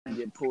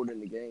get pulled in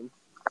the game.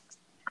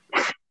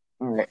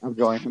 All right, I'm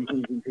going. I'm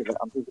thinking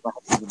about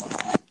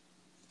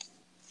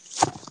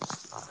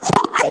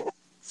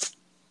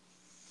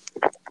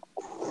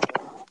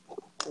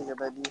Okay,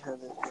 baby, you have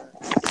it.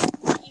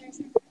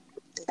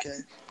 Okay.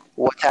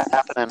 What's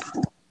happening?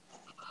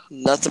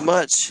 Nothing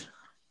much.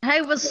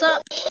 Hey, what's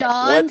up,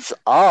 Sean? What's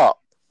up?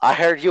 I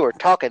heard you were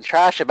talking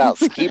trash about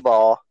skee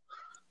ball.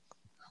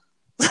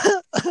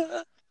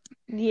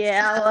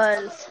 Yeah,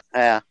 I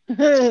Yeah.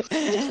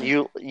 was.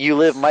 You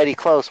live mighty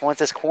close. Once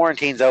this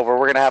quarantine's over,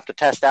 we're gonna have to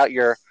test out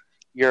your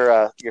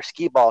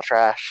skee ball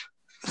trash.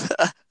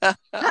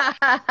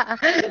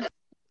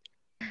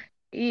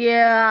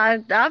 Yeah,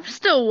 I'm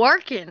still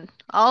working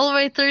all the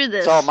way through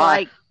this, So am I.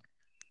 like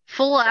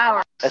full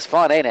hours. It's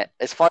fun, ain't it?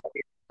 It's fun.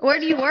 Where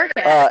do you work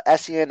at?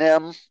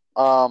 SENM,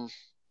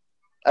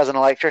 as an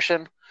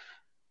electrician.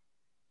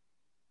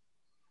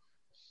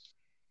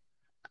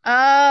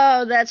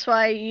 Oh, that's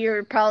why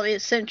you're probably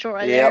essential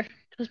right Yep. there,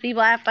 because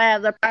people have to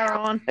have their power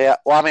on. Yeah.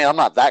 Well, I mean, I'm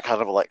not that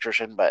kind of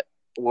electrician, but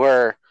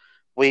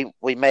we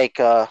make.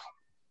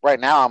 Right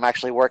now, I'm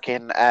actually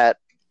working at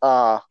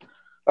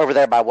over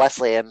there by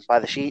Wesleyan, by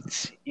the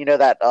Sheets. You know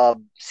that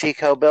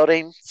Seco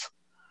buildings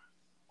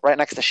right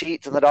next to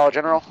Sheets in the Dollar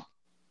General?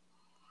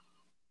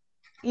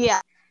 Yeah.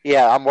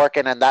 Yeah, I'm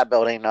working in that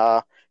building.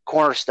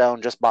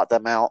 Cornerstone just bought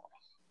them out.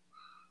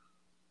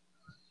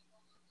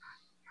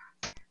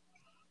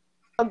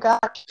 Oh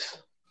gosh.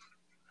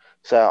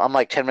 So I'm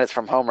like 10 minutes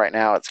from home right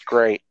now. It's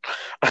great.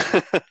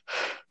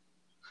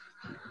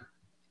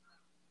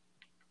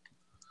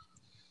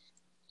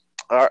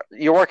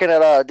 You're working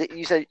at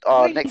you said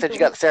Nick said you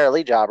got the Sarah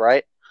Lee job,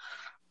 right?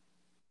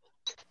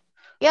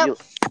 Yep.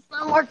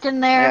 I'm working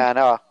there. Yeah, I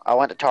know. I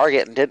went to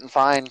Target and didn't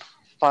find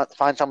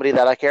somebody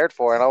that I cared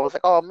for, and I was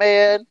like, oh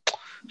man.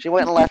 She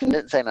went and left and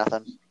didn't say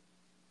nothing.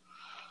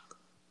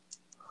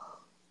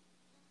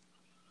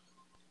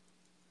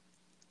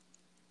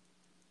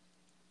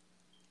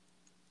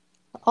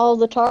 All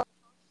the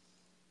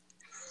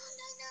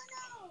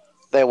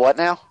They what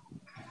now?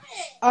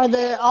 Are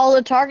all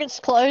the Targets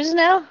closed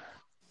now?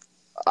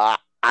 I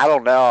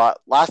don't know.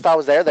 Last I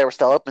was there, they were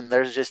still open.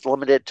 There's just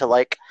limited to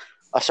like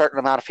a certain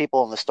amount of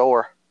people in the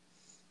store.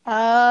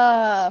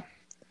 I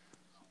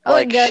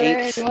Like wouldn't go there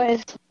Sheets.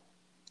 anyways.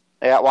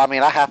 Yeah, well, I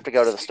mean, I have to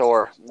go to the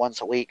store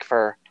once a week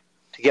to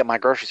get my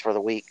groceries for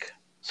the week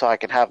so I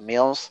can have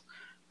meals.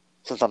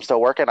 Since I'm still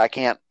working, I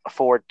can't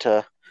afford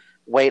to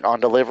wait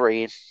on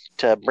delivery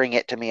to bring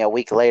it to me a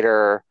week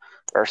later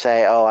or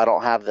say, oh, I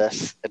don't have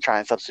this and try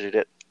and substitute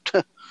it.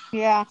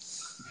 Yeah.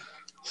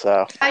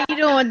 So. How you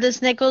doing with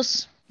this,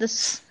 Nichols?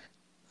 This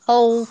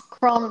whole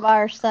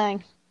coronavirus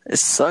thing? It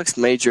sucks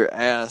major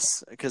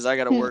ass because I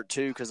got to work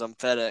too because I'm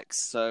FedEx,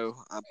 so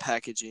I'm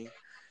packaging.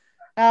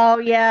 Oh,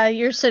 yeah,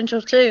 you're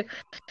essential too.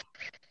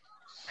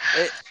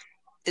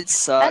 It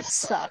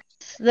sucks. That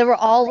sucks. They were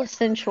all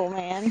essential,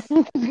 man.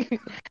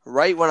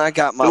 Right when I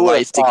got my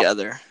life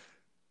together.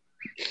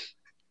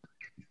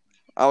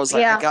 I was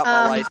like, I got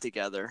my life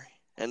together.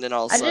 And then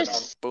all of a sudden,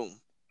 boom.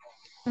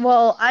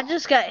 Well, I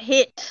just got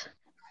hit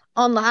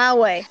on the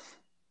highway.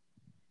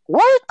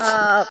 What?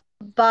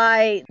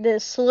 By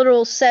this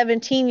little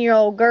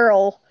 17-year-old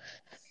girl.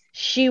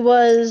 She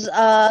was,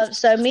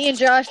 so me and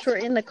Josh were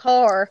in the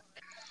car,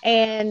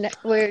 and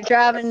we're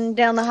driving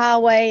down the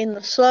highway in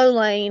the slow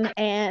lane,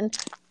 and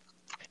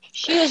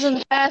she was in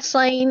the fast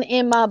lane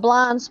in my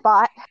blind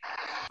spot,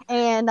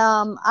 and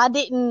I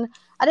didn't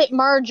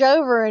merge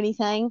over or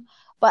anything,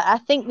 but I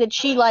think that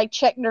she like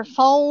checked her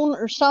phone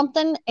or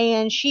something,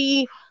 and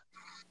she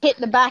hit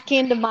the back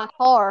end of my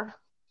car.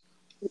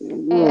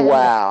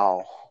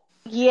 Wow.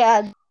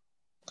 Yeah.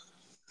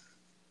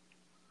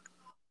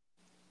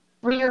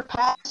 Rear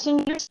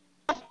passenger.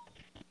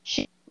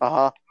 She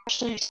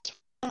actually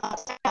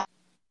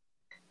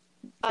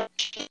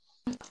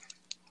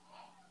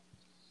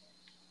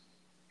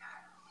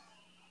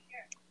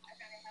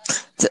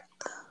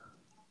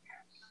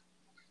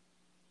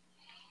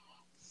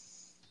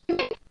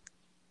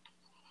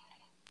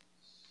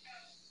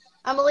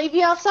I'm gonna leave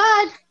you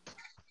outside.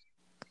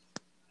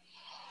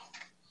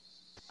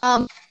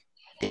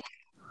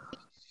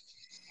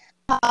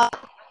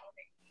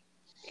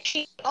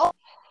 She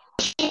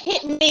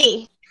hit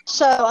me,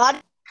 so I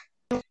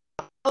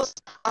was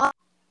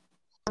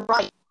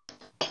right,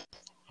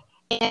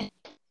 and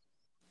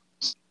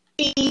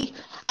she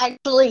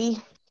actually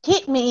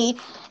hit me,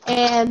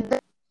 and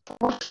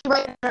she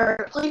read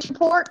her police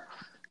report.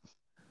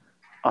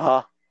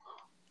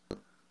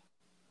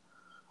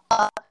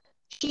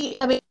 She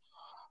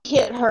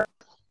hit her,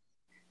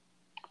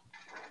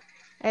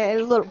 a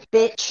little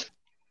bitch,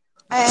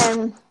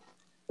 and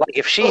like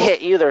if she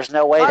hit you, there's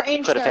no way that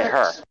you could have hit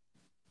her.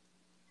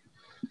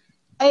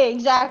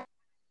 Exactly.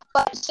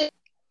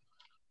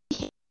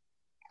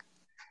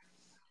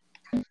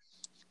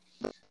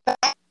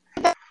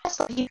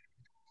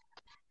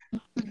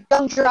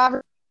 Young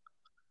driver.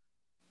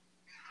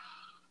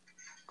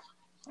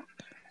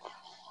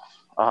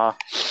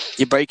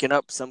 You're breaking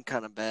up some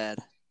kind of bad.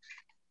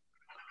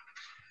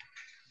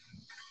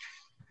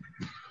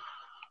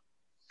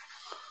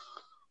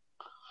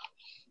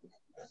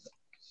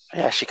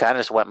 Yeah, she kind of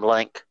just went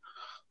blank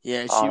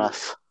Yeah, on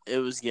us. it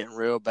was getting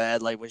real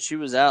bad. Like when she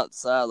was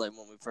outside, like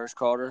when we first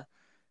caught her,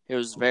 it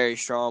was very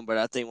strong. But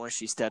I think once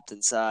she stepped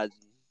inside,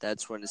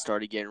 that's when it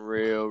started getting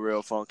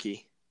real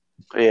funky.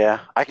 Yeah,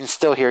 I can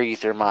still hear you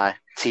through my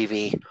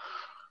TV.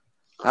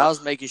 I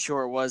was making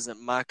sure it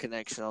wasn't my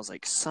connection. I was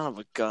like, son of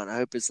a gun, I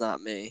hope it's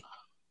not me.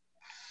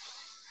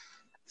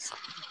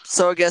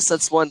 So I guess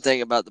that's one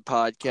thing about the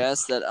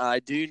podcast, that I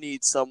do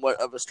need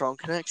somewhat of a strong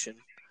connection.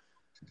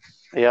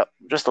 Yep,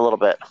 just a little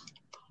bit.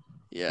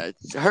 Yeah,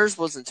 hers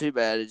wasn't too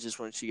bad. It's just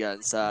when she got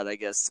inside, I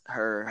guess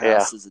her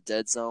house Yeah. is a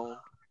dead zone.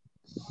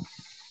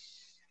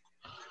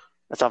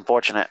 It's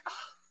unfortunate.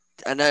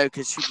 I know,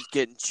 because she was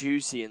getting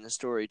juicy in the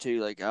story too.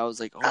 Like I was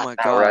like, oh my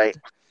All god. right.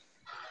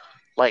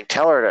 Like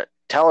tell her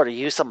to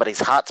use somebody's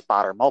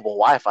hotspot or mobile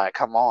Wi-Fi.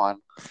 Come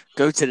on.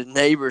 Go to the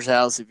neighbor's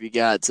house if you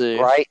got to.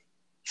 Right?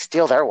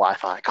 Steal their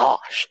Wi-Fi.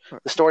 Gosh,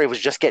 the story was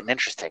just getting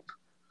interesting.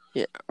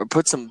 Yeah, or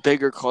put some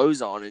bigger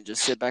clothes on and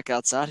just sit back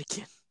outside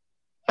again.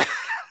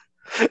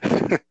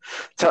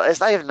 So it's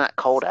not even that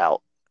cold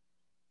out.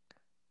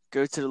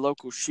 Go to the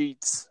local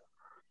Sheets.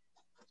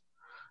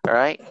 All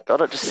right,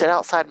 just sit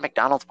outside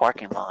McDonald's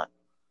parking lot.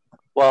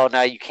 Well,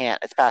 no, you can't.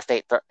 It's past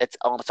 8. It's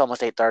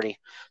almost 8:30.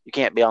 You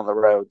can't be on the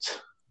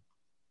roads.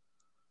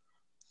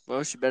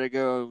 Well, she better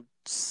go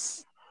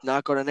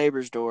knock on a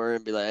neighbor's door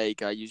and be like, "Hey,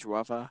 can I use your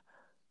Wi-Fi?"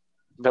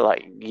 Be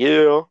like,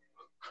 yeah.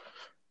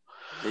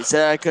 They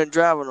said I couldn't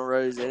drive on the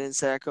roads. They didn't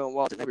say I couldn't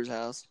walk to the neighbor's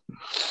house.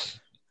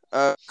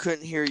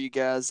 Couldn't hear you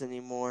guys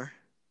anymore.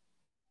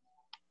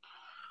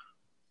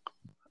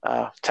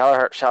 Tell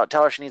her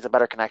she needs a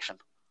better connection.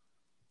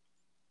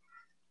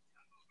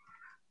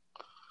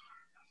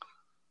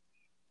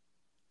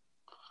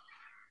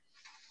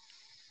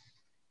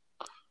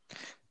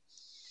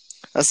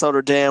 I told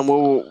her, "Dan,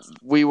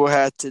 we will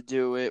have to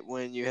do it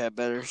when you have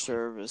better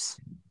service.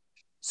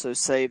 So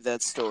save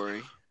that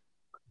story."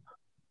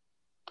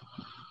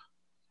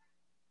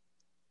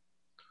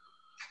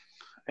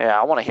 Yeah,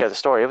 I want to hear the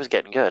story. It was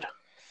getting good.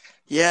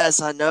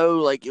 Yes, I know.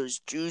 Like it was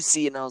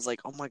juicy, and I was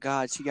like, "Oh my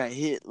god, she got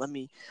hit."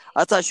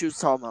 I thought she was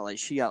talking about like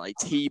she got like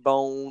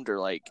T-boned or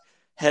like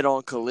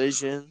head-on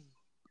collision.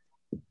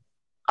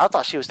 I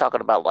thought she was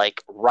talking about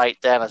like right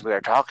then as we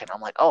were talking.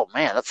 I'm like, oh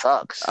man, that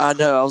sucks. I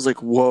know. I was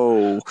like,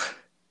 "Whoa,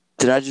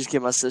 did I just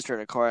get my sister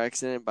in a car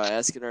accident by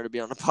asking her to be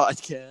on the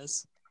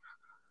podcast?"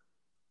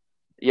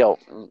 Yo,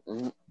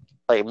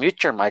 like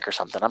mute your mic or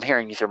something. I'm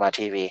hearing you through my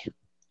TV.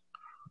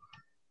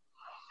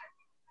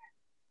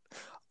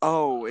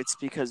 Oh, it's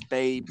because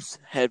Babe's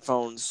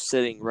headphones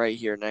sitting right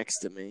here next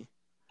to me.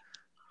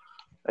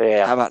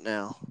 Yeah. How about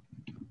now?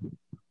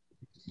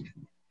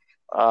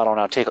 I don't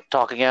know.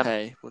 Talk again.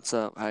 Hey, what's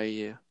up? How are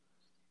you?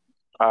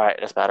 All right,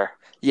 that's better.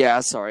 Yeah,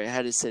 sorry. I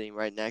had it sitting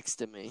right next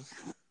to me.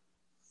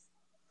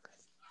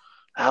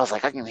 I was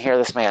like, I can hear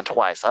this man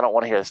twice. I don't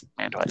want to hear this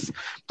man twice.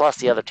 Plus,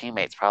 the other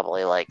teammates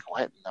probably like,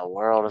 what in the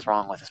world is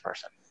wrong with this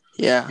person?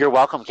 Yeah. You're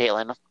welcome,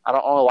 Caitlin. I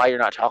don't know why you're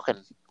not talking.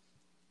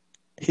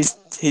 He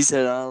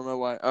said, I don't know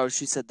why. Oh,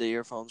 she said the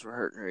earphones were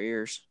hurting her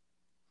ears.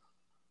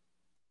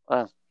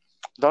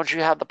 Don't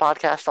you have the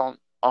podcast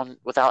on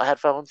without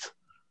headphones?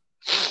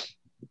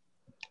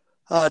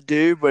 I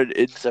do, but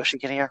so she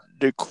can hear.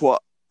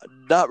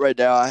 Not right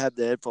now. I have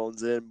the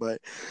headphones in,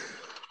 but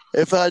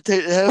if I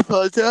take the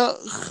headphones out,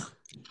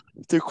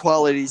 the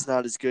quality's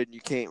not as good, and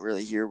you can't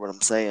really hear what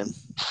I'm saying.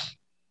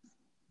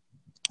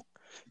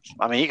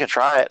 I mean, you can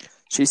try it.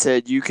 She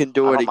said you can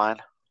do I it don't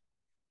mind.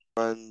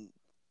 again.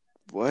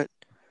 What?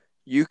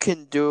 You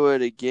can do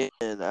it again.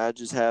 I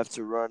just have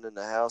to run in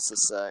the house a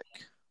sec.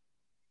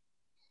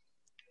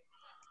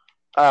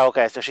 Oh,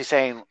 okay. So she's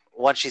saying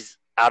once she's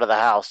out of the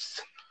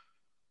house,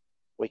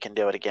 we can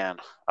do it again.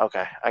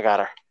 Okay, I got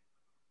her.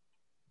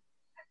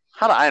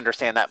 How do I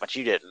understand that, but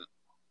you didn't?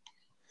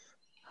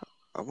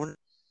 I wonder.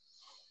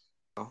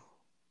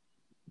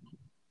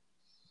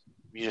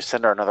 You just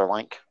send her another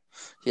link?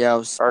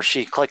 Yeah, or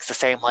she clicks the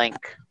same link.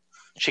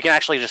 She can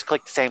actually just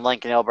click the same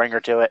link and it'll bring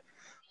her to it.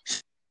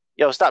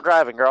 Yo, stop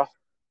driving, girl.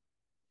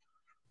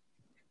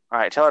 All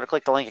right, tell her to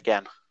click the link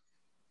again.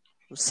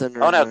 Send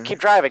her Oh, no, keep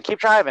driving.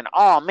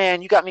 Oh,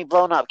 man, you got me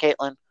blown up,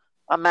 Caitlin.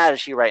 I'm mad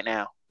at you right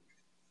now.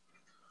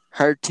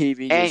 Her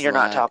TV and you're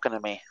not talking to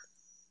me.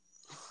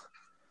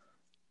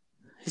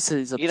 He said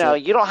he's upset. You know,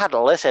 you don't have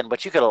to listen,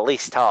 but you could at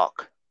least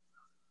talk.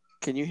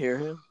 Can you hear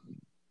him?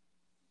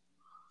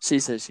 She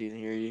says she can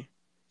hear you.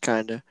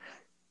 Kinda.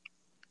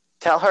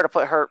 Tell her to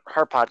put her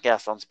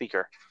podcast on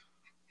speaker.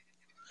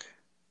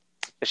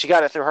 Has she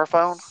got it through her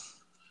phone?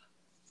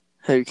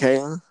 Hey,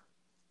 Caitlin?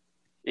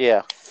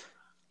 Yeah.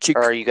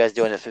 Or are you guys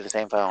doing it through the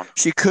same phone?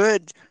 She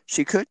could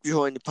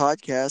join the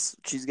podcast.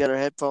 She's got her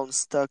headphones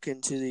stuck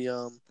into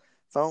the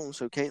phone,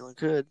 so Caitlin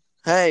could.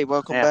 Hey,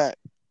 welcome back.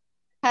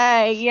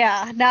 Hey,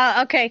 yeah.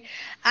 No, okay.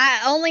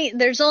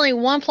 There's only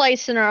one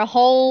place in our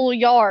whole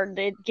yard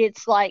that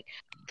gets like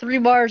 3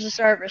 bars of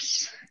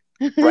service.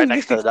 Right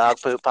next to the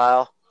dog poop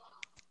pile?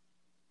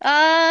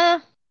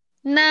 No,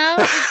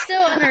 it's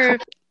still under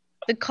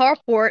the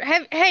carport.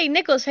 Hey,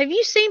 Nicholas, have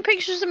you seen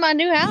pictures of my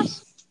new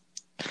house?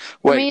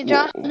 Me and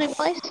Josh's new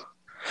place.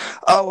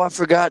 Oh, I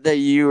forgot that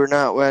you were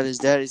not at his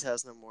daddy's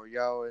house no more.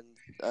 Y'all in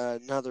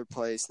another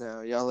place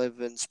now. Y'all live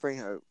in Spring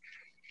Hope.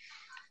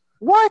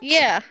 What?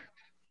 Yeah.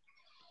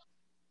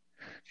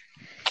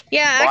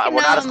 Yeah, Well, I can.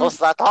 we're not as close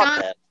as I thought. John,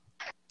 Then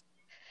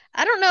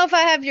I don't know if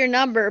I have your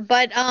number,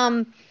 but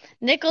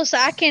Nicholas,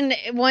 I can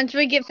once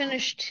we get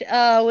finished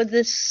with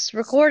this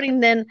recording,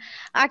 then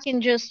I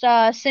can just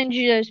send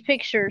you those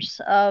pictures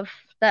of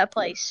that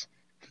place.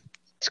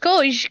 It's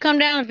cool. You should come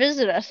down and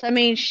visit us. I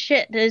mean,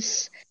 shit,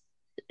 this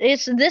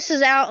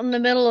is out in the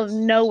middle of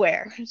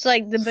nowhere. It's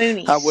like the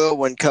boonies. I will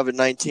when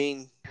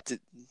COVID-19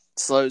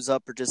 slows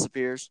up or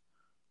disappears.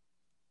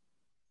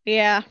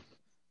 Yeah.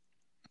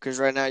 Because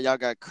right now y'all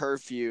got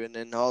curfew, and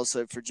then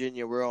also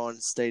Virginia, we're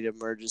on state of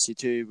emergency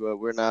too, but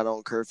we're not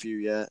on curfew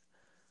yet.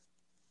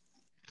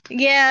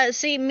 Yeah,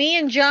 see, me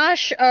and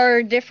Josh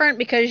are different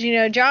because,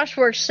 Josh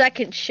works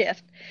second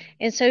shift,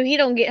 and so he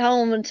don't get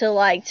home until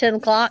like 10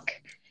 o'clock,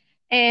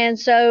 and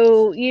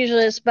so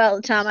usually it's about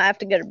the time I have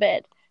to go to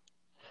bed.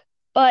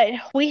 But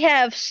we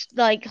have,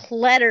 like,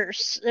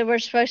 letters that we're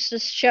supposed to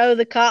show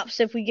the cops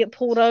if we get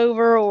pulled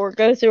over or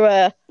go through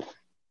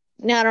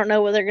I don't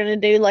know what they're going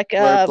to do, like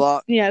a,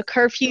 Roadblock.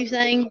 Curfew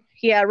thing.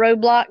 Yeah,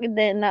 roadblock, and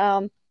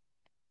then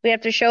we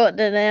have to show it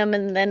to them,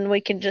 and then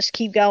we can just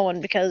keep going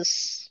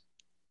because,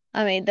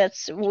 I mean,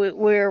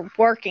 we're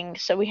working,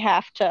 so we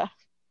have to,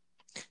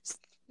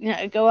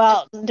 go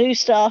out and do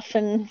stuff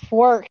and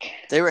work.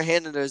 They were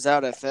handing those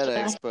out at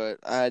FedEx, but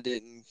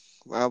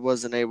I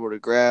wasn't able to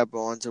grab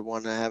onto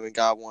one. I haven't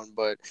got one,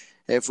 but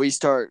if we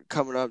start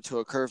coming up to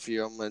a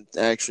curfew, I'm going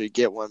to actually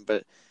get one.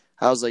 But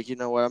I was like, you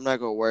know what? I'm not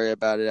going to worry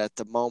about it at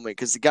the moment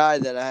because the guy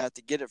that I have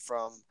to get it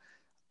from,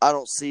 I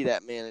don't see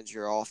that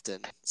manager often.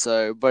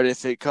 So, but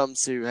if it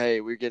comes to, hey,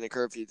 we're getting a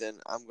curfew, then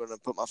I'm going to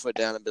put my foot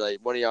down and be like,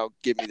 one of y'all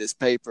give me this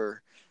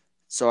paper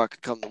so I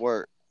could come to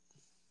work.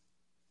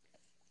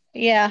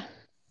 Yeah.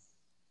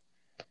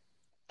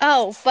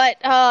 Oh, but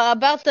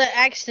about the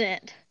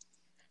accident.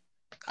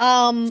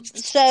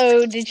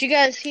 So did you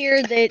guys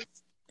hear that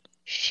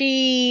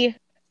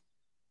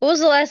what was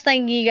the last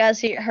thing you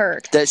guys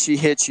heard? That she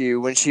hit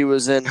you when she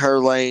was in her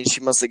lane.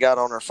 She must have got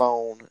on her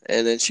phone,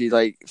 and then she,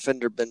 like,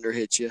 fender bender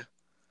hit you.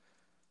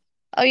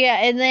 Oh, yeah,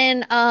 and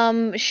then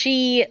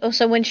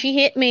so when she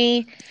hit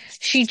me,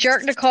 she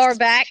jerked the car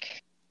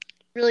back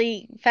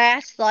really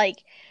fast, like,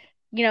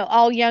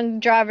 all young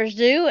drivers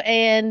do,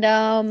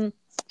 and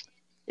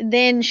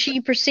then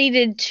she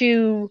proceeded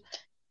to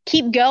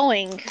keep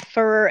going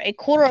for a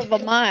quarter of a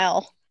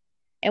mile,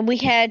 and we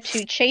had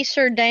to chase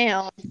her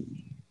down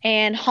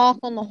and honk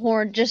on the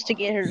horn just to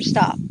get her to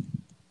stop.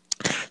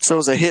 So it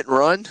was a hit and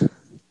run?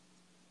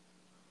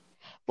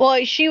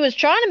 Well, she was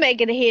trying to make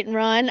it a hit and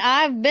run.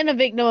 I've been a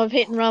victim of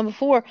hit and run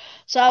before,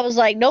 so I was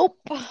like, nope,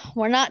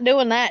 we're not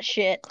doing that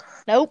shit.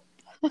 Nope.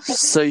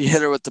 So you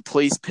hit her with the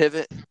police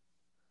pivot?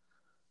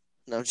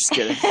 No, I'm just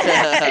kidding.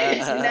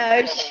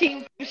 No,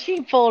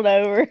 she pulled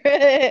over.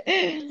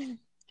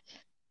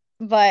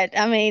 But,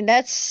 I mean,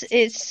 it's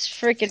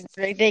freaking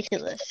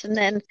ridiculous. And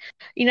then,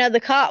 the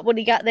cop, when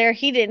he got there,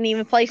 he didn't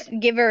even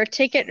give her a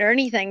ticket or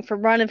anything for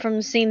running from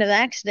the scene of the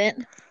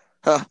accident.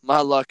 My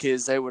luck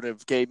is they would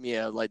have gave me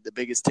the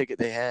biggest ticket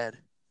they had.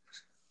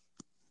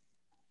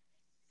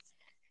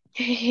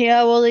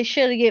 Yeah, well, they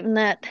should have given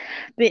that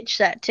bitch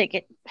that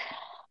ticket.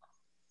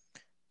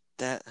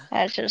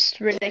 That's just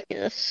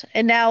ridiculous.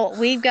 And now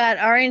we've got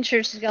our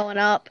insurance is going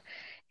up,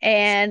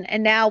 and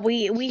now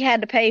we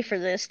had to pay for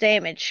this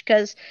damage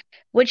because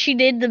what she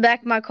did to the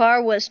back of my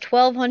car was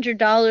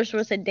 $1,200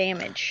 worth of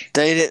damage.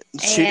 They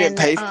didn't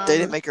pay. They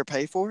didn't make her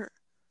pay for it.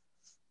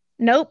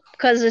 Nope,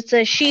 because it's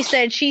a she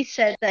said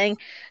thing.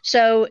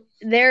 So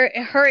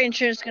her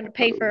insurance is going to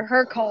pay for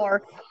her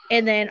car,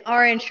 and then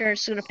our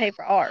insurance is going to pay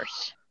for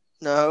ours.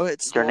 No,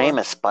 it's your name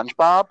is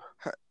SpongeBob.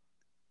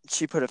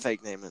 She put a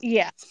fake name in.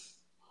 Yeah.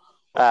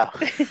 Oh.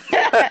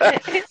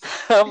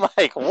 I'm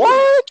like,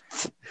 what?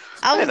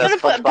 I was going to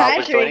put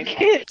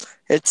Patrick.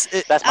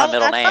 That's my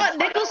middle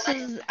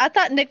name. I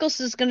thought Nicholas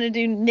is going to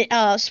do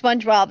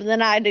SpongeBob, and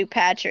then I do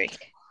Patrick.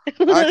 I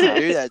can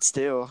do that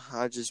still.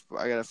 I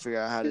gotta figure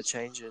out how to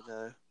change it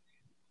though.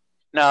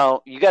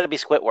 No, you got to be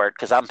Squidward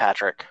because I'm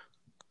Patrick.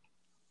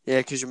 Yeah,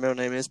 because your middle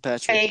name is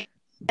Patrick.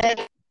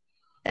 That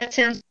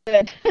sounds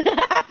good.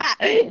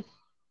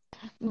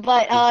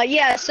 But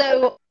yeah,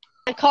 so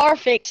the car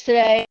fixed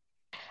today.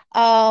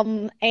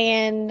 And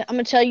I'm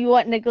gonna tell you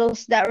what,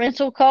 Nicholas, that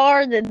rental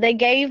car that they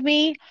gave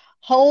me,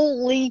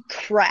 holy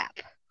crap.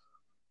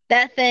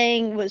 That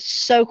thing was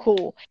so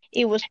cool.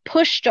 It was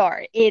push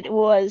start. It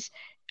was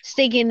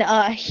sticking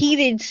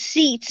heated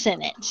seats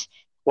in it.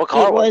 What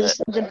car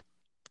was it?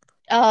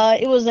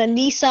 It was a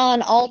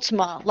Nissan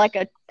Altima, like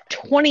a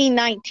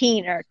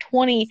 2019 or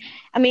 20.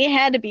 I mean, it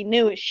had to be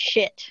new as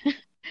shit.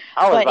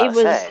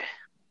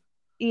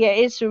 Yeah,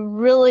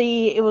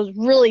 it was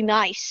really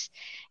nice,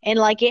 and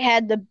like it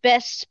had the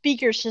best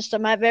speaker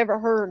system I've ever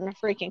heard in a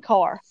freaking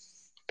car.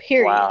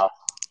 Period. Wow.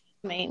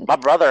 I mean, my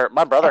brother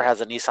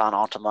has a Nissan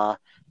Altima.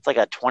 It's like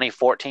a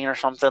 2014 or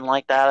something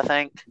like that, I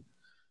think.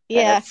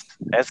 Yeah.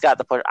 it's got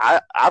the push.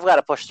 I've got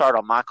a push start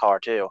on my car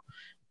too,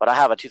 but I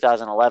have a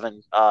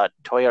 2011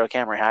 Toyota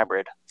Camry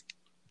hybrid.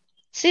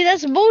 See,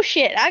 that's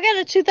bullshit. I got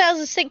a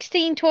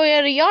 2016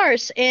 Toyota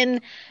Yaris,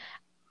 and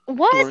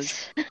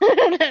what?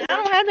 I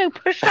don't have no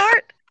push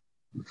start.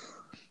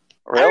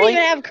 I don't Really?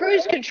 even have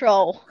cruise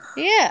control.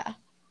 Yeah.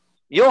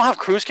 You don't have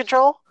cruise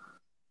control?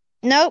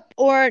 Nope.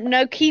 Or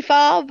no key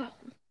fob.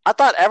 I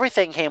thought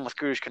everything came with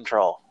cruise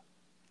control.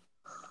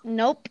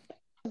 Nope.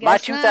 My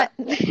Guess not.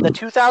 the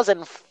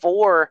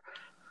 2004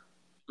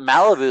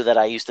 Malibu that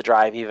I used to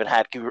drive even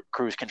had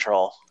cruise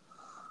control.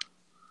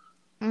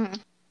 Mhm.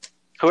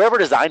 Whoever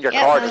designed your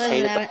Yeah, car mine just doesn't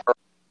hated have the it.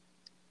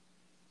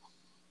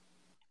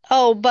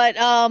 Oh, but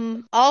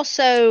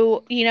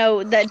also,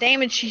 the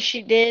damage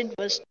she did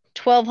was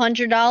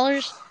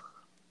 $1,200,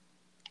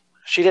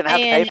 She didn't have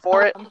to pay and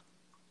for it?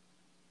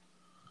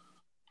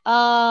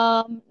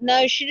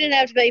 no, she didn't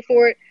have to pay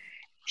for it.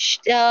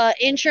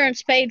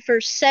 Insurance paid for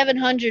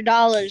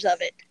 $700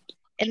 of it,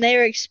 and they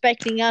were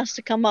expecting us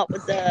to come up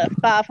with the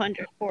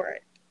 $500 for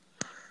it.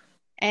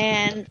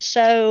 And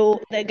so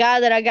the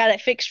guy that I got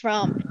it fixed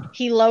from,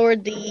 he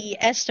lowered the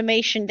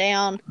estimation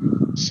down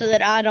so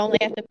that I'd only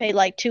have to pay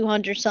like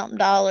 $200 something.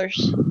 That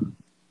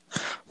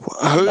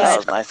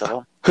was nice of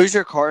him. Who's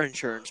your car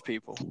insurance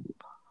people?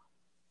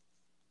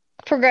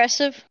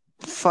 Progressive.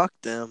 Fuck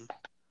them.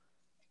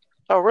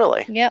 Oh,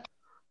 really? Yep.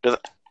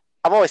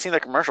 I've always seen the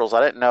commercials.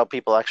 I didn't know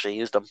people actually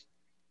used them.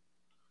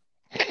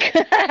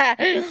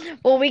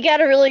 Well, we got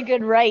a really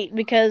good rate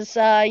because,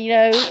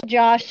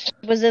 Josh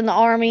was in the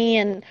Army,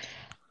 and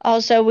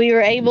also we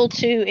were able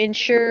to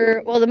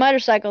insure, well, the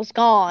motorcycle's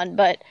gone,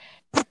 but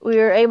we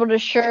were able to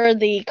insure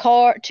the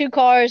two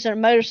cars and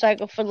a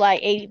motorcycle for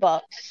like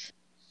 $80.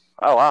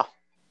 Oh, wow.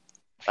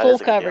 That Full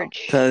is a good deal.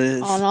 coverage That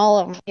is. on all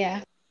of them,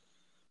 yeah.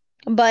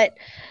 But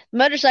the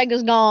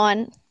motorcycle's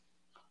gone.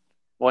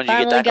 When did you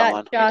Finally get that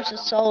going? got Josh to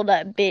sold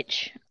that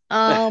bitch.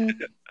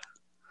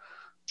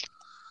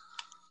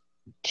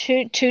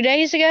 2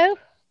 days ago.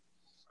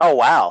 Oh,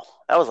 wow.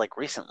 That was like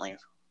recently.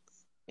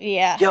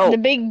 Yeah. Yo, the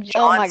big.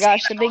 Oh my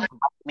gosh, the big.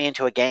 Me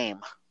into a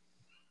game.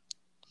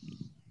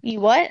 You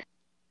what?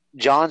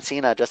 John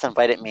Cena just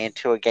invited me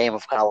into a game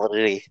of Call of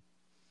Duty.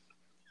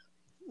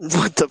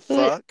 What the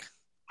fuck?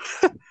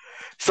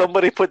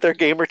 Somebody put their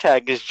gamer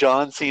tag as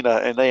John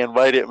Cena, and they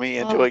invited me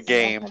into a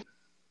game. God.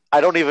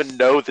 I don't even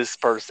know this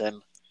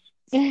person.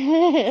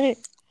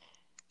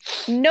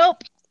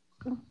 Nope.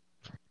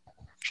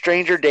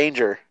 Stranger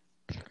danger.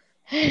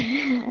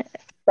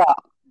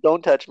 Stop.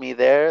 Don't touch me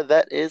there.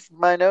 That is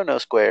my no-no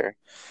square.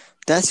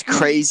 That's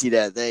crazy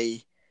that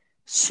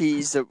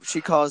she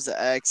caused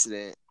the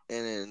accident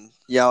and then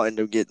y'all end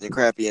up getting the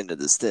crappy end of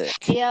the stick.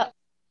 Yep.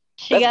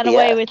 She That's got BS.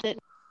 away with it.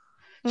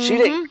 She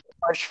didn't get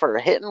charged for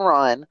a hit and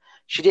run.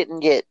 She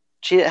didn't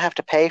have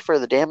to pay for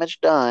the damage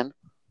done.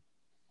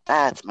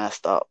 That's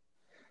messed up.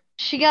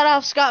 She got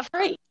off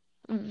scot-free.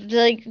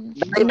 Like,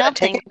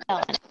 nothing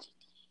done.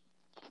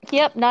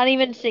 Yep, not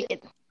even a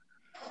ticket.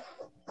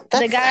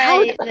 The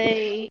guy,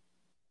 the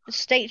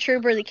state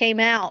trooper that came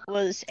out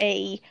was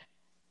how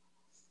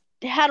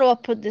do I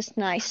put this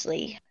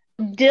nicely?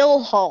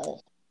 Dill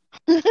hole.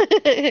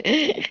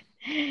 He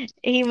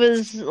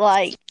was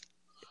like,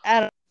 I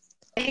don't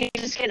know, he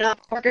was just getting off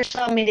work or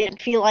something. He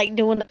didn't feel like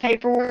doing the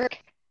paperwork.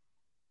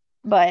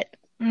 But,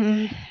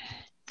 and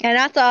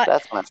I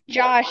thought,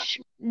 Josh,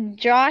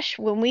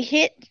 when we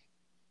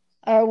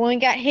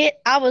got hit,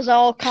 I was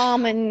all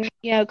calm and,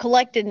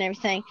 collected and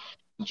everything.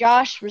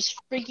 Josh was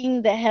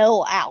freaking the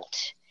hell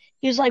out.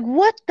 He was like,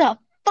 what the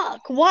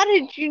fuck? Why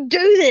did you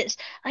do this?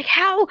 Like,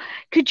 how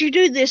could you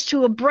do this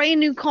to a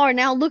brand new car?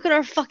 Now look at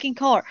our fucking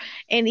car.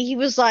 And he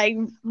was like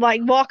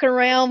walking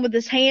around with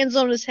his hands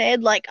on his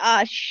head like,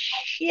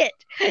 shit.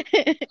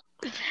 I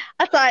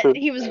thought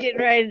he was getting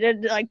ready to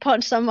like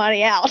punch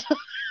somebody out.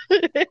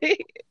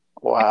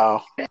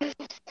 Wow.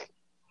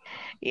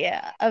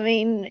 Yeah, I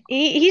mean,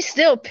 he's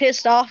still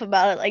pissed off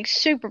about it, like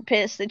super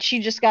pissed that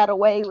she just got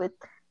away with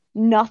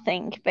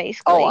nothing,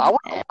 basically. Oh,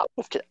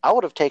 I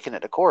would have taken it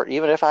to court.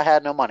 Even if I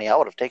had no money, I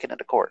would have taken it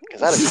to court. Because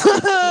that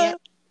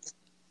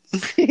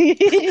is.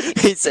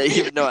 He said,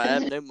 even though I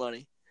have no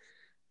money.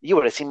 You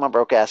would have seen my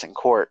broke ass in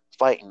court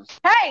fighting.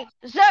 Hey,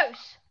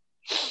 Zeus!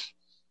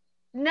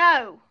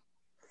 No.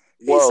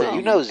 Whoa,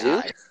 you know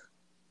Zeus?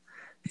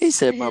 He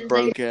said my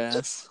broke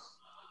ass.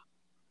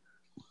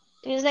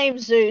 His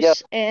name's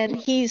Zeus, and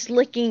he's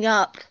licking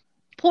up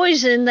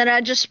poison that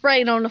I just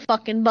sprayed on a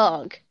fucking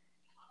bug.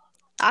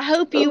 I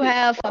hope you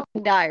have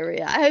fucking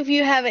diarrhea. I hope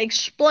you have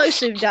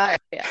explosive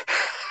diarrhea.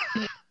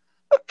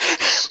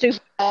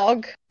 Stupid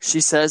dog.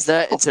 She says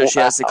that until she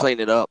has to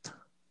clean it up.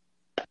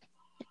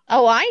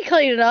 Oh, I ain't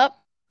cleaned it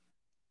up.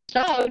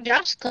 No,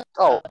 Josh cleaned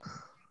it up.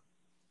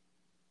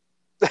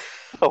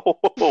 Oh,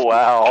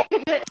 wow.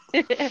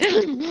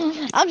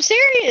 I'm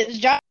serious.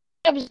 Josh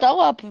was so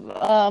up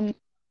on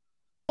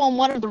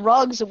one of the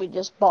rugs that we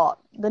just bought,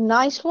 the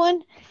nice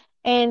one,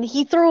 and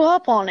he threw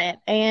up on it.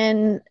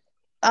 And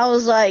I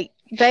was like,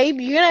 babe,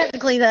 you're going to have to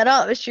clean that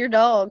up. It's your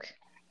dog.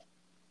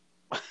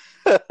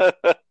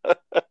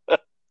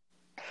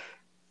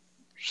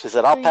 She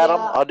said, "I'll pet him.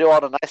 Yeah. I'll do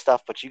all the nice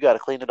stuff, but you got to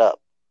clean it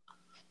up."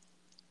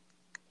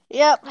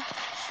 Yep.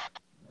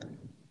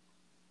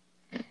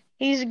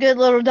 He's a good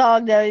little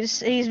dog, though.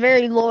 He's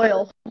very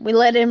loyal. We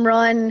let him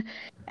run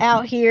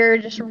out here,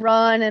 just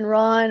run and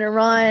run and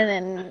run,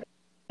 and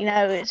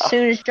as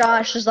soon as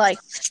Josh is like,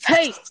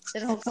 "Hey,"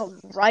 then he'll come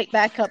right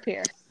back up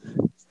here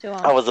to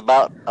him. I was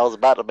about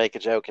to make a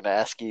joke and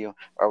ask you,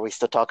 "Are we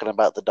still talking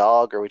about the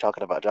dog, or are we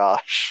talking about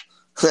Josh?"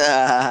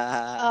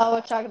 Oh,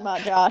 we're talking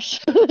about Josh.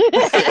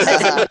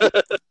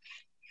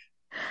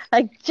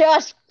 Like,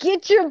 Josh,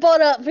 get your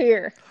butt up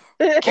here.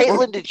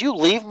 Caitlin, did you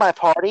leave my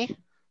party?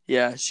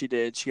 Yeah, she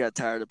did. She got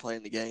tired of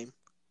playing the game.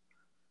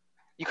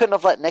 You couldn't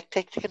have let Nick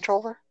take the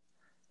controller?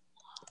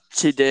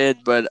 She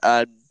did, but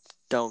I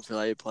don't feel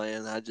like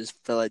playing. I just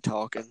feel like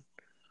talking.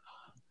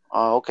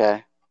 Oh,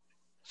 okay.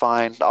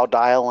 Fine. I'll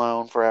die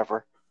alone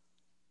forever.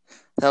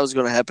 That was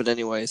going to happen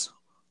anyways.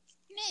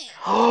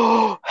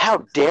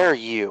 How dare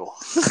you?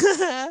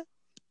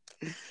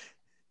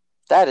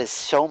 That is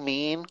so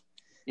mean.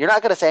 You're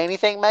not going to say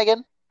anything,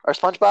 Megan? Or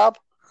SpongeBob?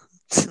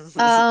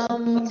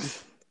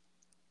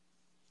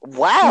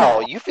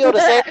 Wow, you feel the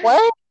same way?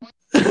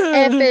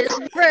 If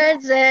it's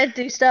friends that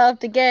do stuff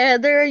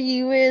together,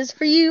 you is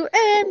for you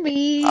and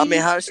me. I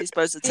mean, how is she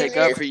supposed to take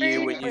up for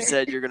you when you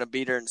said you're going to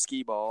beat her in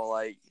skee ball?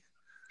 Like,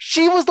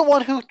 she was the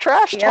one who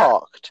trash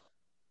talked.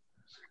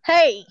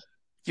 Hey,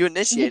 you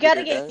initiated. You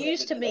gotta get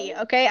used to me,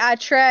 okay? I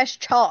trash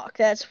talk.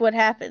 That's what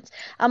happens.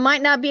 I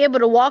might not be able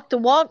to walk the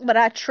walk, but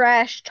I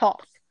trash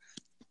talk.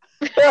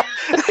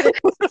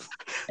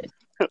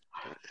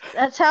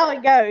 That's how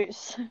it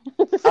goes.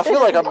 I feel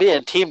like I'm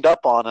being teamed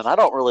up on, and I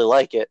don't really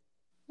like it.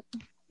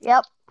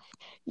 Yep.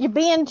 You're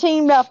being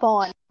teamed up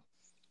on.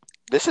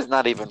 This is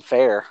not even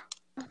fair.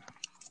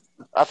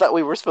 I thought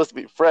we were supposed to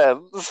be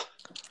friends.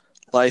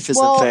 Life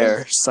isn't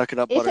fair. Suck it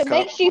up, Buttercup. If it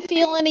makes you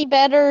feel any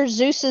better,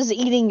 Zeus is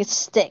eating a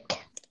stick.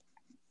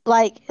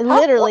 Like,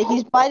 literally,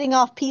 he's biting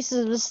off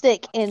pieces of a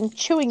stick and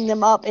chewing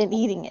them up and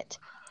eating it.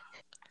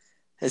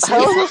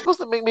 How is this supposed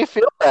to make me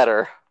feel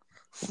better?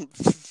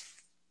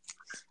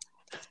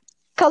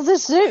 Because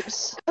it's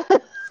Zeus.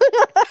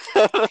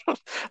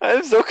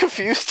 I'm so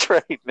confused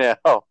right now.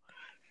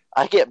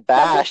 I get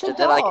bashed and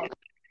then I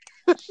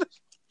get...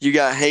 You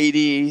got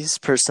Hades,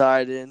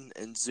 Poseidon,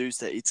 and Zeus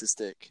that eats a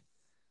stick.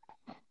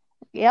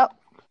 Yep.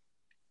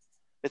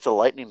 It's a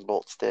lightning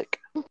bolt stick.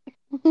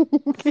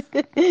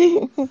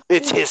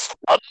 It's his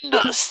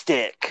thunder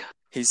stick.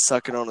 He's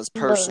sucking on his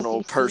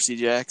personal Percy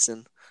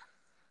Jackson.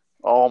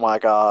 Oh my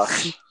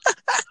gosh.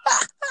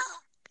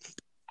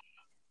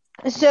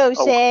 So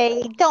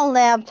say, don't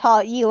let him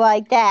talk you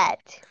like that.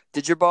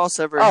 Did your boss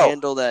ever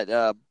handle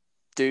that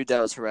dude that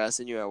was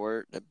harassing you at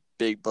work? The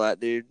big black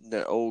dude,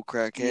 the old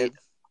crackhead?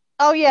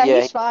 Oh, yeah,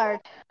 he's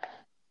fired.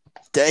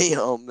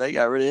 Damn, they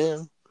got rid of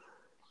him.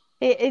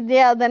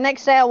 Yeah, the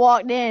next day I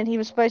walked in, he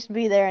was supposed to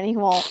be there, and he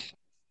won't.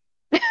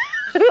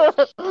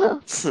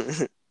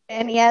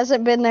 And he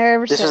hasn't been there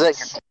ever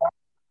since.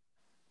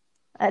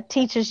 That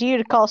teaches you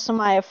to call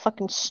somebody a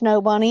fucking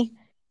snow bunny.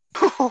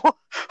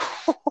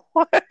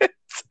 What?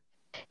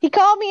 He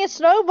called me a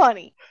snow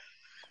bunny.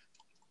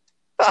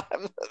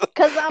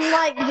 Because I'm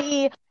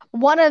like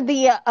one of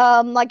the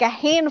like a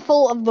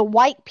handful of the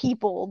white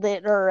people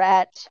that are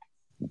at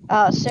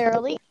Sara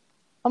Lee.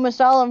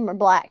 Almost all of them are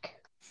black.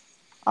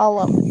 All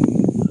of them.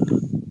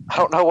 I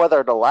don't know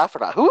whether to laugh or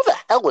not. Who the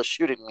hell is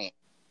shooting me?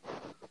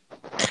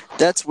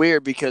 That's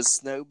weird because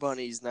snow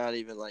bunny's not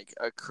even like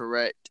a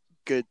correct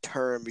good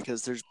term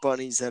because there's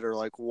bunnies that are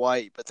like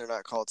white, but they're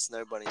not called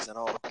snow bunnies at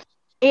all.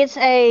 It's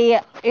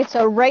a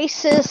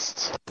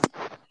racist,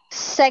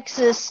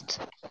 sexist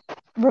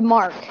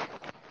remark.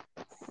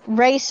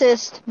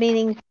 Racist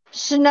meaning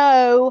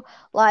snow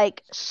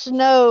like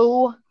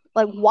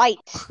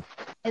white,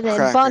 and then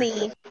Cracker.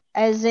 bunny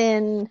as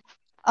in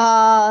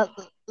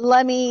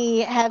let me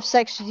have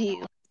sex with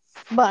you,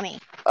 bunny.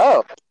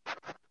 Oh,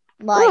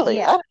 like really?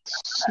 Yeah,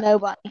 snow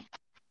bunny.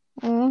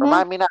 Mm-hmm.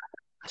 Remind me not,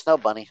 snow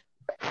bunny.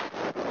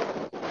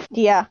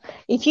 Yeah,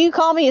 if you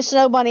call me a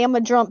snow bunny, I'm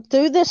gonna jump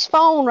through this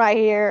phone right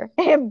here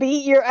and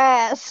beat your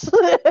ass.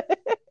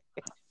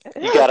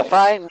 You gotta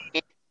find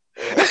me.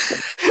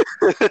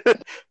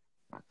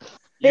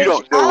 You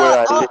don't know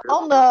where I live.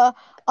 Oh, On the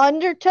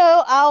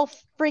undertow, I'll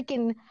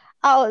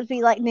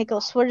be like,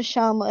 Nicholas, where does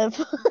Sean live?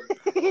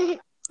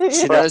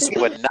 She knows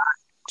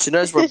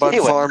where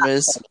Bun Farm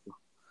is.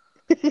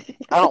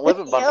 I don't live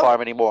in Bun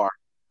Farm anymore.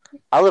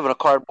 I live in a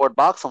cardboard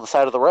box on the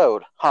side of the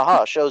road.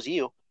 Haha, shows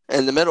you.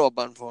 In the middle of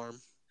Bun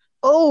Farm.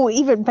 Oh,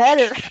 even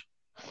better.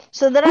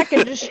 So that I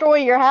can destroy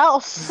your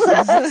house.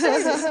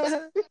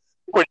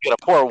 We're gonna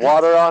pour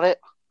water on it.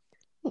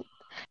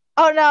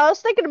 Oh no, I was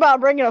thinking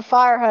about bringing a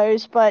fire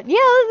hose, but yeah,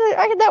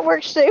 that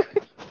works too.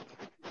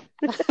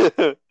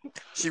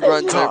 She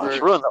runs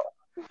over.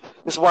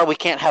 This is why we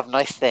can't have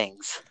nice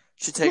things.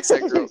 She takes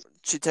that girl.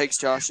 She takes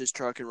Josh's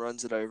truck and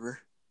runs it over.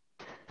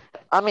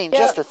 I mean,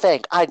 just to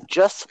think, I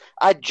just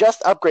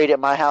upgraded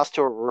my house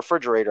to a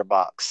refrigerator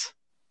box.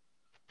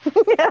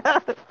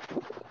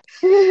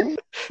 You're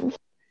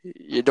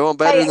doing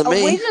better than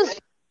me.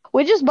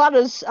 We just bought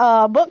us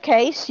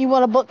bookcase. You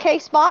want a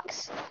bookcase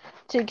box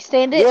to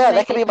extend it? Yeah, and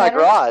that make could it be my better?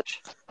 garage.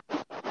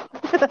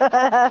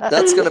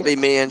 That's gonna be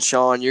me and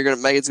Sean.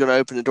 Megan's gonna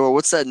open the door.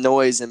 What's that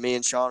noise? And me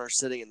and Sean are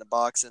sitting in the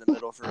box in the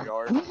middle of her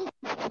yard.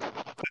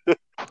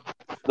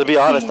 To be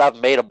honest, I've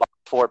made a box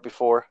for it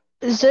before.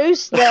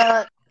 Zeus,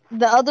 the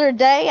other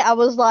day, I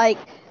was like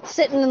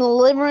sitting in the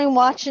living room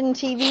watching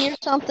TV or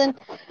something,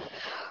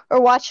 or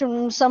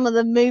watching some of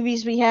the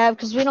movies we have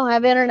because we don't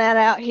have internet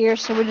out here,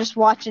 so we're just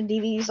watching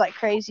DVDs like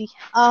crazy.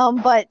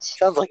 But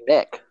Sounds like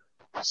Nick.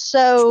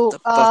 so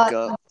Shut the fuck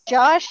up.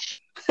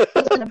 Josh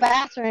was in the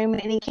bathroom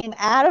and he came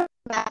out of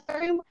the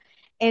bathroom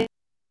and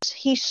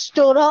he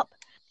stood up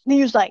and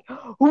he was like,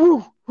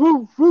 woo,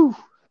 woo, woo.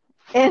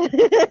 And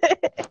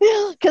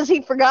because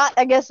he forgot,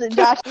 I guess, that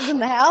Josh was in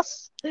the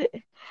house.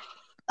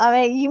 I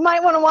mean, you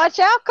might want to watch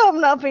out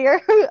coming up here.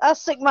 I'll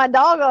stick my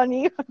dog on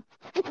you.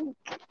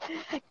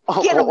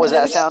 What was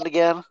that sound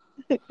again?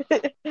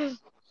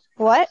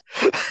 What?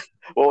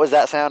 What was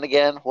that sound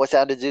again? What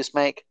sound did Zeus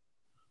make?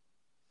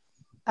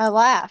 I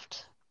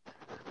laughed.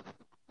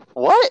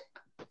 What?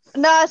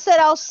 No, I said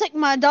I'll stick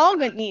my dog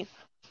on you.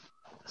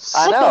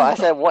 I know. I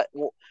said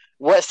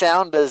what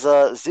sound does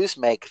Zeus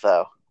make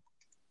though?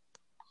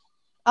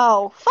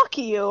 Oh, fuck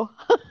you.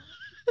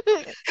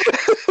 You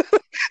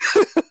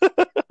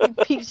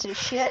piece of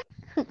shit.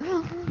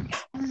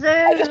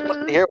 I just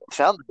wanted to hear what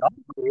sound the dog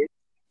made.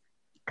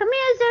 Come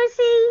here,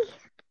 Zeusy.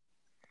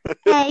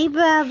 Hey,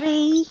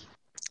 Bubby.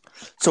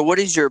 So, what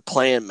is your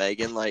plan,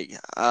 Megan? Like,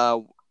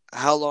 how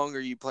long are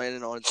you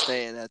planning on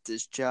staying at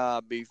this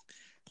job?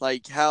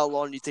 Like, how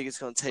long do you think it's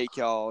going to take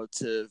y'all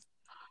to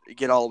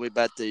get all the way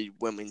back to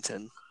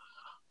Wilmington?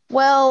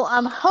 Well,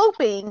 I'm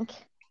hoping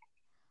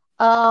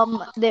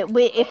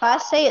that if I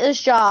stay at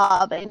this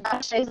job and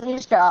I stay at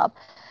his job,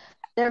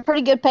 they're a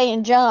pretty good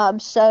paying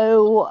jobs.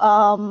 So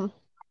I'm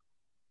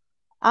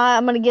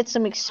going to get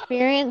some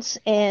experience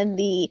in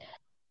the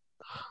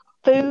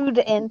food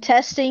and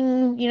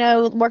testing,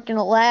 work in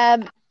a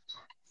lab.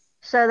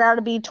 So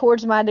that'll be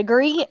towards my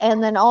degree.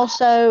 And then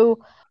also,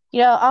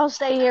 I'll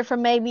stay here for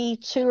maybe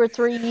 2 or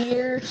 3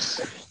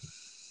 years,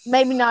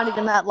 maybe not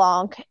even that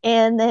long.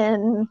 And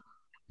then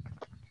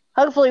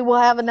hopefully we'll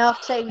have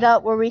enough saved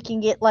up where we can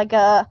get like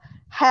a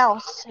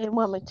house in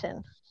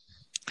Wilmington.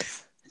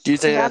 Do you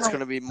think that's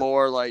going to be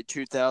more like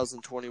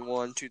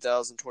 2021,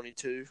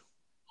 2022?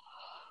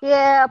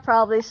 Yeah,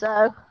 probably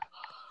so.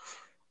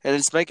 And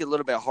it's making it a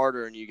little bit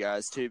harder on you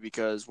guys, too,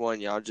 because,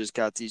 one, y'all just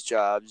got these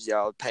jobs,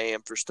 y'all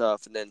paying for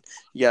stuff, and then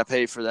you got to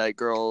pay for that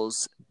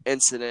girl's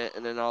incident,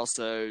 and then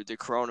also the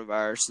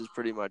coronavirus is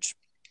pretty much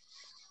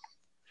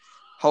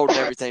holding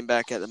everything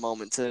back at the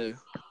moment, too.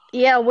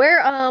 Yeah,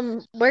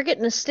 we're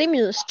getting a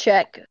stimulus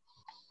check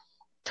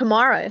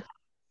tomorrow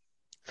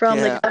from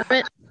the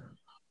government.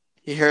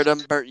 You hear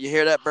them? You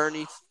hear that,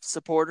 Bernie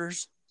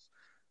supporters?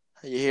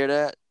 You hear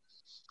that?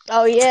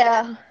 Oh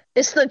yeah,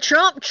 it's the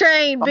Trump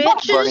train,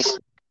 bitches.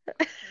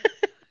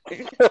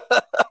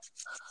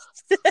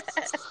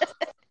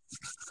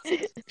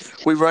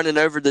 We running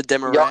over the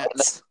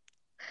Democrats.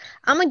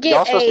 I'm gonna get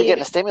y'all supposed to be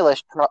getting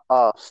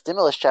a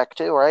stimulus check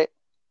too, right?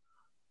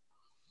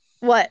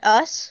 What,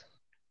 us?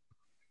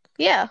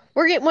 Yeah,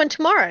 we're getting one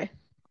tomorrow.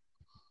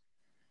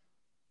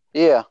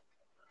 Yeah,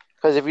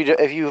 because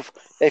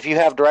if you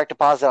have direct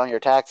deposit on your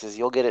taxes,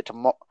 you'll get it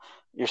tomorrow.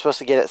 You're supposed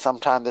to get it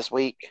sometime this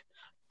week.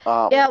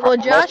 Yeah, well,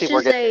 Josh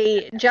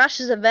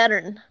is a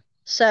veteran,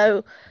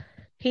 so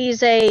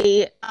he's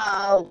a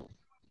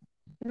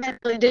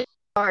medically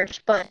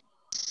discharged, but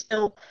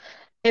still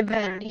a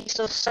veteran. He's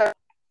still serving.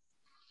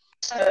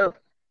 So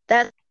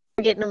that's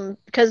getting them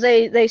because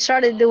they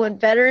started doing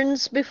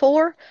veterans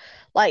before.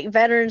 Like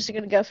veterans are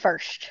gonna go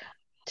first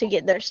to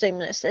get their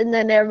stimulus, and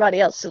then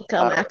everybody else will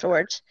come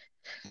afterwards.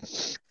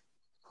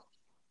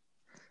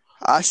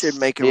 I should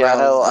make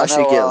around. I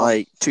should get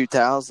like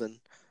 2,000.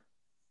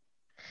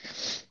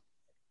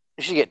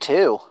 You should get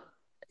 2.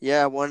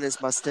 Yeah, one is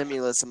my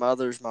stimulus, and my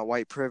other is my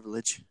white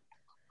privilege.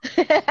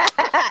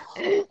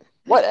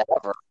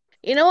 Whatever.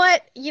 You know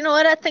what?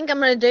 I think I'm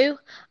gonna do.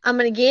 I'm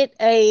gonna get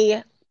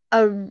a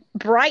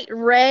bright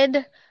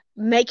red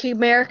 "Make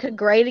America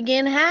Great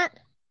Again" hat,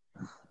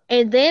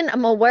 and then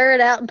I'm gonna wear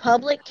it out in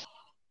public,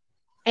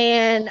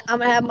 and I'm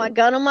gonna have my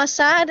gun on my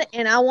side,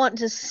 and I want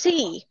to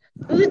see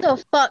who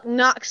the fuck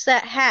knocks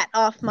that hat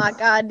off my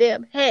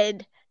goddamn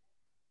head.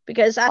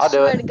 Because I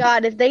swear to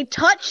God, if they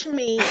touch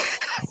me,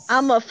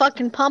 I'm a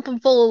fucking pump them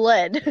full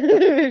of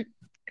lead.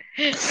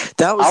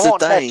 That was the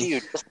thing. Touch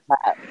you,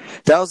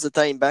 that was the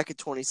thing back in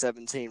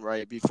 2017,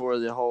 right? Before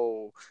the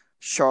whole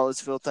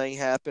Charlottesville thing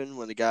happened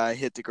when the guy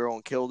hit the girl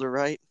and killed her,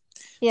 right?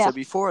 Yeah. So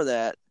before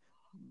that,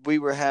 we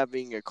were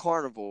having a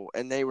carnival,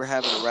 and they were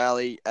having a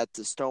rally at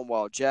the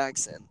Stonewall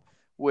Jackson,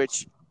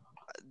 which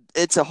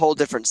it's a whole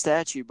different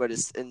statue, but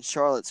it's in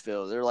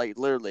Charlottesville. They're like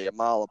literally a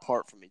mile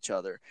apart from each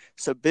other.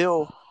 So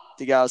Bill,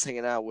 the guy I was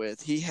hanging out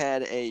with, he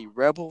had a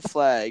rebel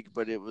flag,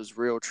 but it was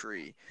real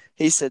tree.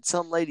 He said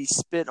some lady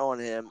spit on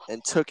him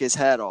and took his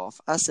hat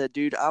off. I said,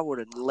 dude, I would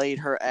have laid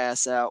her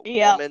ass out,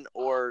 woman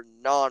or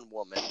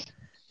non-woman.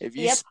 If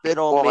you Yep. spit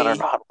on Woman or me,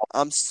 not.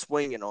 I'm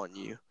swinging on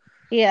you.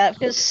 Yeah,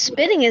 because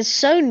spitting is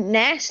so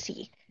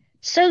nasty,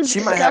 so She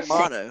might have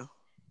disgusting. mono.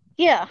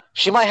 Yeah.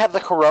 She might have the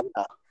corona.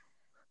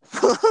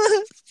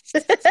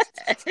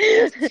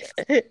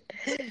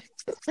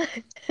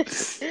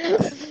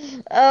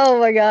 Oh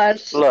my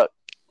gosh. Look,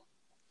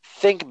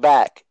 think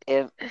back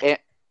in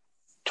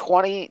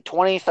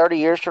 20, 30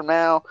 years from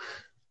now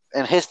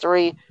in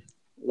history,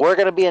 we're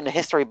going to be in the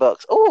history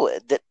books. Oh,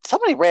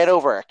 somebody ran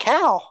over a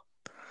cow.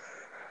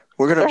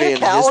 We're gonna There's be a in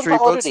the cow in history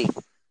Call of books. Duty.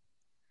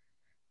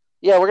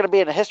 Yeah, we're going to be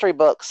in the history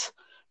books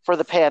for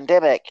the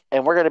pandemic,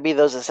 and we're going to be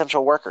those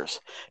essential workers.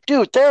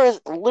 Dude, there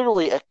is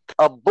literally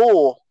a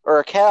bull or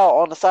a cow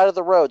on the side of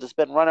the road that's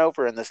been run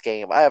over in this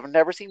game. I have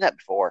never seen that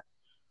before.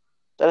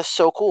 That is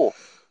so cool.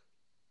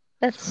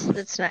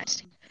 That's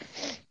nice.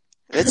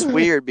 It's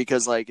weird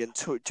because like in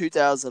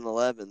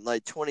 2011,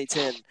 like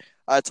 2010,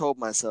 I told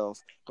myself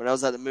when I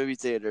was at the movie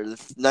theater,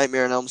 the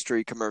Nightmare on Elm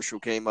Street commercial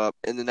came up,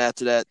 and then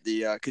after that,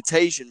 the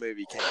Contagion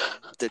movie came,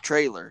 the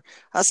trailer.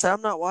 I said,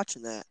 I'm not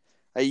watching that.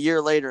 A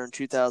year later in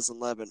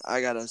 2011,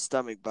 I got a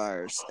stomach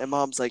virus, and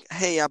Mom's like,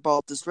 "Hey, I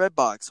bought this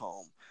Redbox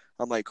home."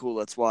 I'm like, "Cool,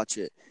 let's watch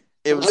it."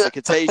 It was the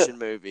Contagion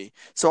movie,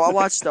 so I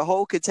watched the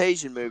whole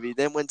Contagion movie,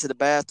 then went to the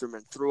bathroom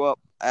and threw up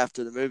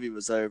after the movie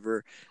was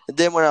over. And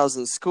then when I was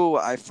in school,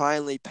 I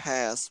finally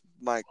passed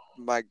my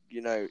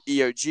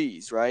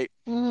EOGs, right?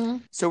 Hmm.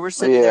 So we're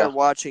sitting Yeah. there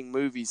watching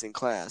movies in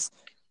class.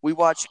 We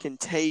watched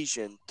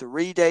Contagion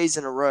 3 days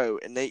in a row,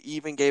 and they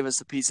even gave us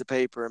a piece of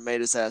paper and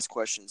made us ask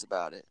questions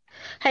about it.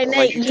 Hey I'm Nate,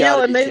 like, do you you know gotta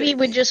what be movie kidding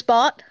we me. just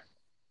bought?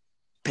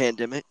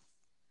 Pandemic?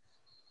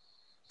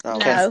 Oh,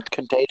 okay. No,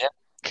 Contagion.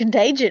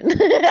 Contagion.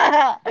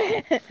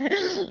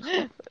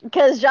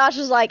 Because Josh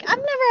was like, I've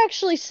never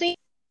actually seen.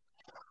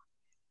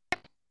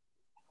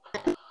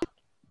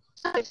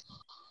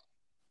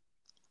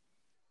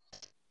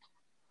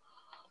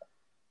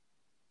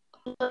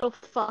 Little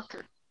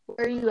fucker,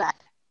 where are you at?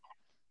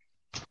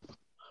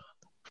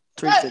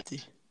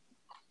 350.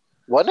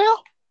 What now?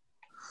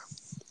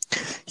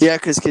 Yeah,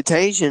 because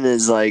Contagion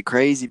is like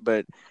crazy,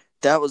 but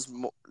that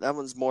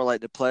one's more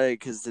like the plague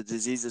because the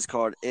disease is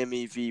called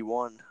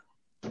MEV1.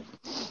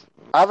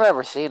 I've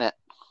never seen it.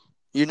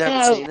 You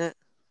never No. seen it?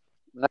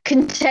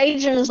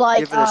 Contagion is like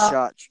Give it a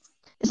shot.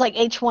 it's like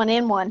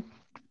H1N1,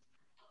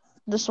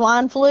 the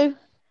swine flu.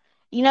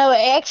 You know,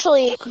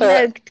 actually,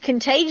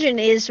 Contagion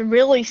is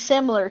really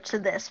similar to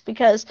this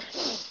because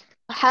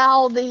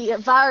how the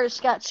virus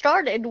got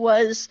started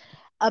was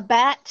a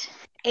bat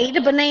ate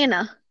a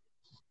banana.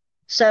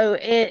 So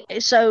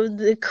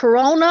the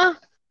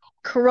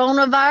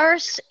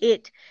coronavirus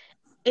it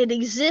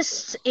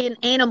exists in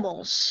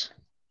animals,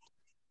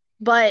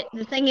 but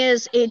the thing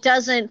is, it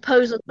doesn't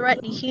pose a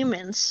threat to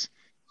humans,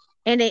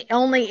 and it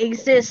only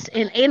exists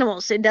in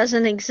animals. It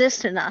doesn't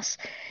exist in us.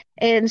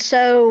 And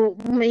so,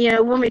 when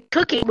we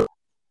cook it, we get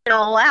it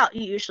all out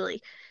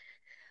usually.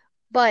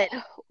 But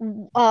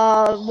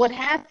what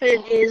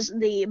happened is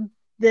the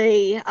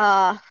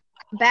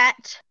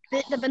bat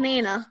bit the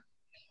banana,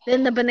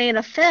 then the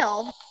banana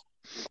fell.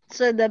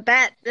 So the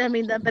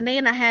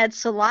banana had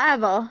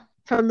saliva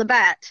from the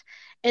bat,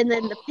 and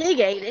then the pig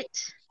ate it,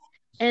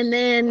 and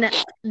then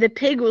the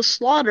pig was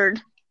slaughtered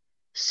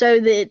so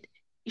that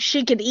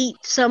she could eat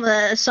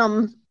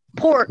some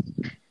pork,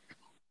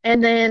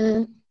 and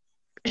then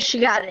she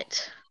got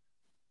it.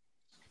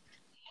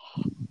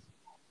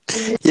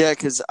 Yeah,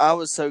 because I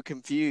was so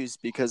confused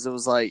because it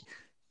was like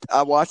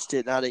I watched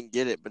it and I didn't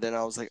get it, but then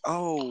I was like,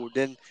 oh,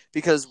 then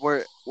because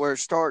where it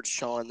starts,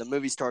 Sean, the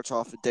movie starts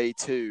off at day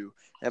 2,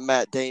 and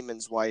Matt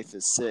Damon's wife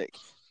is sick,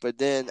 but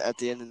then at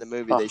the end of the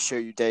movie they show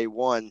you day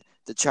 1.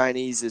 The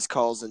Chinese is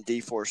causing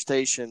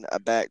deforestation. A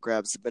bat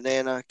grabs the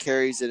banana,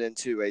 carries it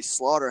into a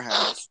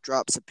slaughterhouse,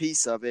 drops a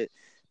piece of it.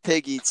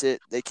 Pig eats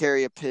it. They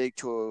carry a pig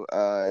to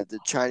the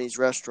Chinese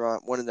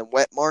restaurant, one of them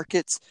wet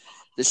markets.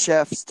 The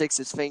chef sticks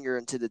his finger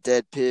into the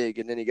dead pig,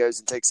 and then he goes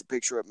and takes a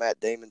picture of Matt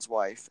Damon's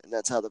wife, and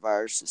that's how the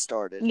virus is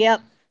started.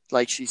 Yep.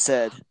 Like she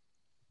said.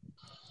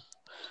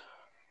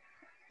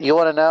 You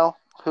want to know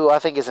who I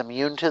think is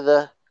immune to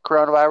the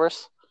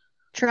coronavirus?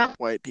 Trump.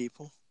 White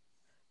people.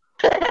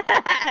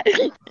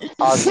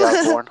 Ozzy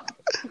Osbourne.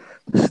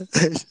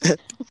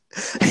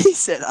 He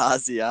said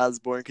Ozzy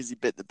Osbourne because he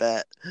bit the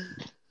bat.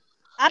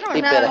 I don't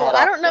He know. bit a head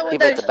I off. don't know He what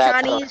bit those the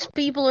bat's Chinese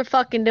people are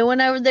fucking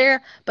doing over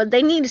there, but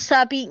they need to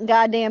stop eating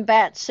goddamn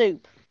bat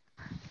soup.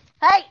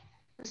 Hey,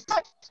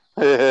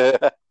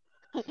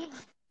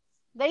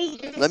 they.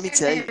 Let me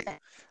tell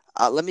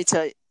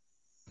you.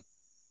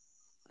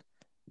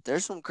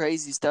 There's some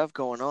crazy stuff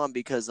going on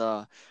because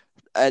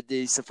at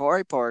the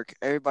safari park,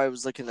 everybody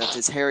was looking at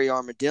this hairy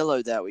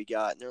armadillo that we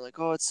got, and they're like,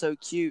 "Oh, it's so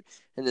cute."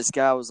 And this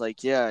guy was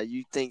like, "Yeah,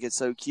 you think it's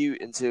so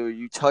cute until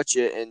you touch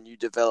it and you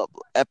develop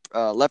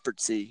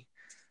leprosy."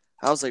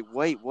 I was like,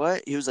 "Wait,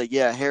 what?" He was like,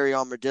 "Yeah, hairy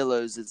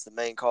armadillos is the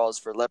main cause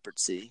for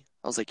leprosy."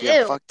 I was like,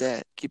 "Yeah, Ew. fuck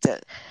that. Keep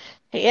that."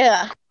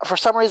 Yeah. For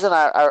some reason,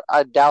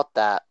 I doubt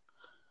that.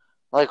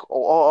 Like,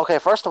 okay,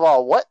 first of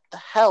all, what the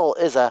hell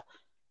is a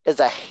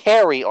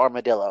hairy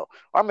armadillo?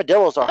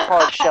 Armadillos are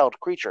hard-shelled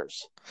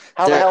creatures.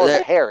 How the hell is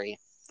it hairy?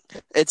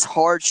 It's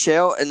hard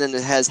shell, and then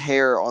it has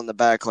hair on the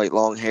back, like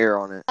long hair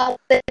on it.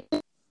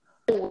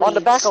 On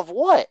the back of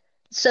what?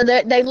 So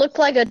they look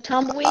like a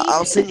tumbleweed.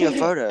 I'll send you a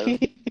photo.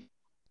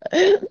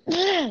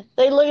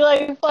 They look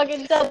like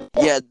fucking tumbleweed.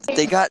 Yeah,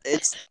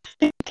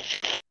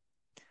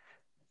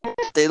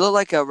 they look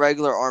like a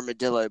regular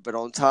armadillo, but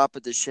on top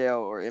of the shell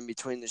or in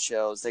between the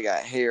shells, they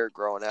got hair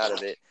growing out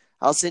of it.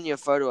 I'll send you a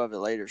photo of it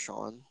later,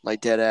 Sean.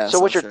 Like dead ass. So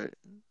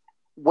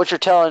what you're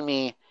telling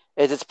me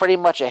is it's pretty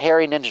much a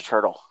hairy Ninja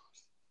Turtle.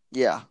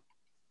 Yeah.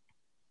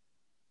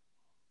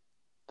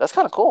 That's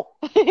kind of cool.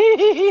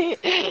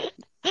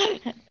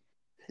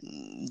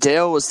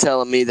 Dale was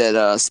telling me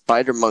that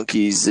spider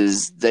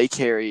monkeys they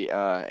carry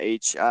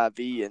HIV,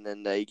 and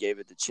then they gave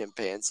it to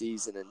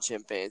chimpanzees, and then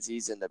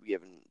chimpanzees end up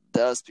giving it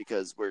to us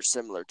because we're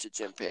similar to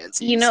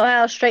chimpanzees. You know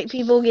how straight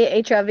people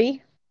get HIV?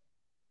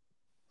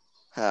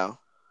 How?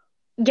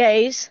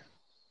 Gays.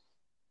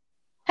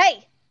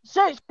 Hey,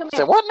 Zeus, come here.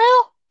 Say what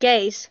now?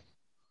 Gays.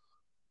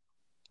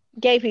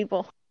 Gay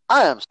people.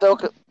 I am so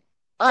confused.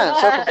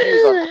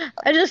 I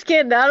just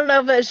kidding. I don't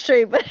know if that's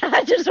true, but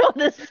I just want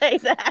to say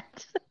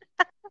that.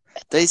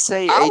 They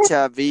say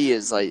HIV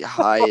is like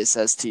highest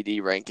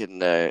STD rank in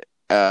the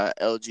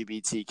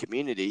LGBT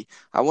community.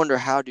 I wonder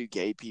how do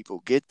gay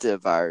people get the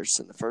virus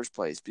in the first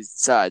place?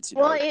 Besides,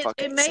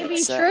 it may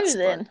be true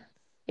then.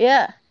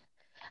 Yeah,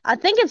 I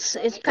think it's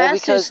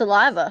passed through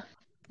saliva,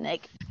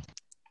 Nick.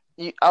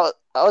 I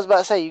was about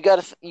to say you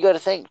got to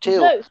think too.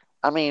 Zeus.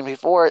 I mean,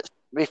 before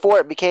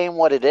it became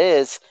what it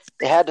is,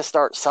 it had to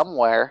start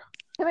somewhere.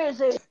 Come here,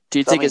 Zeus. Do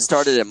you think it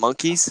started at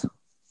monkeys?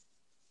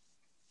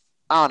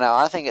 I don't know.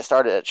 I think it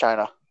started at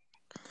China.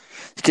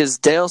 Because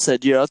Dale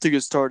said, I think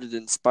it started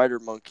in spider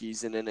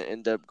monkeys, and then it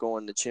ended up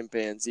going to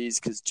chimpanzees,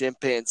 because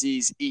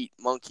chimpanzees eat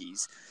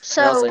monkeys.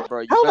 So, I was like,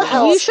 bro,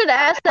 you should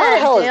ask that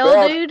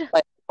Dale dude.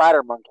 Like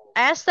spider monkey.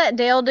 Ask that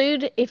Dale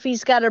dude if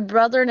he's got a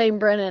brother named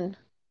Brennan.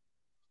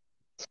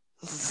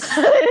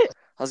 I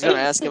was going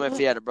to ask him if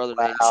he had a brother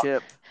named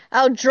Chip.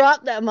 I'll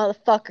drop that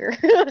motherfucker.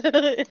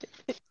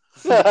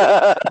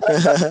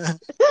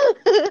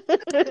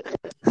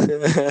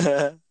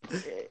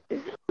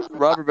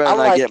 Robert better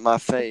not get in my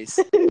face.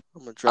 I'm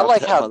gonna drop I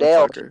like that how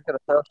Dale motherfucker. could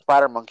throw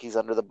spider monkeys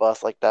under the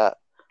bus like that.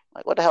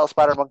 Like, what the hell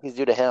spider monkeys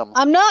do to him?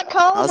 I'm not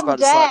calling him I was about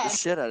to slap the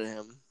shit out of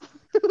him.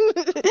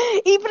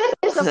 Even if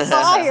there's a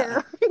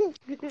fire.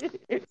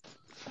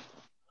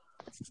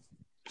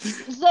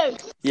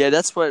 Zeus. Yeah,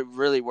 that's what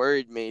really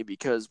worried me,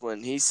 because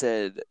when he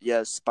said,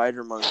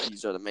 spider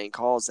monkeys are the main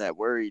cause, that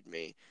worried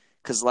me.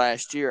 Because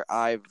last year,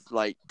 I've,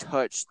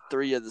 touched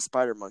 3 of the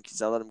spider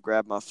monkeys. I let them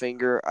grab my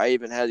finger. I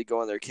even had to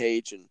go in their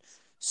cage and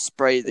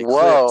spray the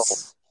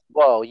clips.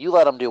 Whoa, you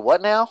let them do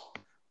what now?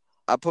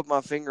 I put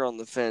my finger on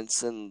the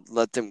fence and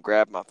let them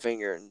grab my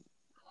finger.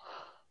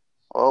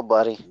 Oh,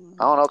 buddy.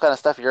 I don't know what kind of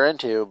stuff you're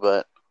into,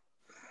 but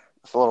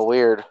it's a little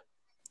weird.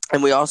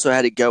 And we also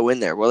had to go in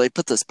there. Well, they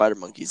put the spider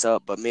monkeys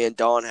up, but me and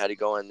Dawn had to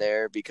go in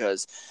there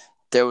because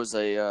there was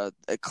a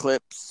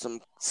clip.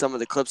 Some of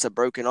the clips had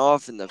broken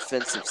off, and the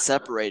fence had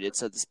separated,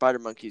 so the spider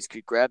monkeys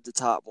could grab the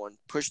top one,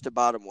 push the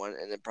bottom one,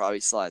 and then probably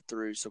slide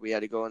through. So we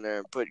had to go in there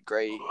and put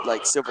gray,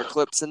 silver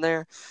clips in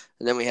there,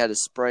 and then we had to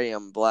spray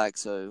them black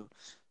so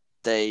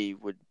they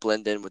would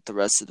blend in with the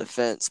rest of the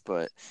fence.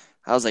 But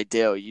I was like,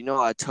 Dale,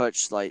 I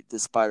touched the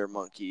spider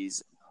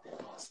monkeys,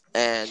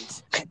 and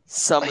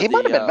some he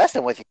might have been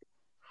messing with you.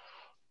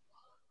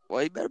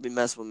 Well, you better be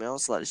messing with me. I'll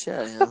slide the shit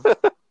out of him.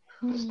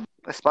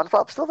 Is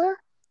SpongeBob still there?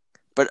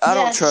 But I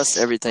don't trust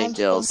everything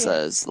Dale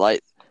says.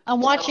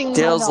 I'm watching.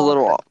 Dale's a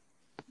little off.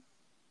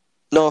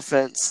 No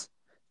offense.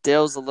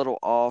 Dale's a little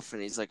off,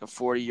 and he's like a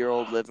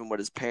 40-year-old living with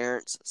his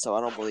parents, so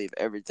I don't believe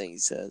everything he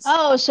says.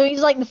 Oh, so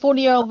he's like the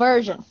 40-year-old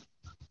version.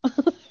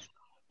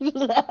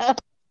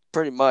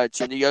 Pretty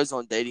much. And he goes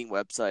on dating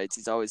websites.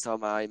 He's always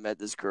talking about how he met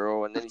this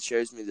girl, and then he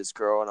shows me this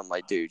girl, and I'm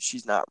like, dude,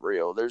 she's not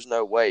real. There's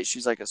no way.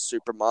 She's like a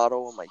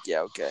supermodel. I'm like,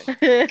 yeah,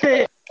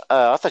 okay.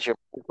 I thought you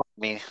were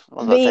me.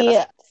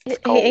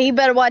 He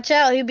better watch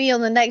out. He'll be on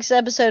the next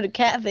episode of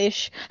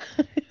Catfish.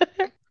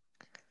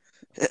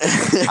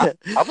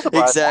 I'm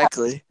surprised.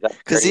 Exactly.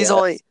 Because he's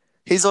only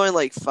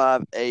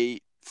 5'8",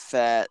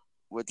 fat,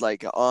 with an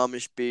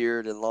Amish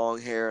beard and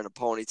long hair and a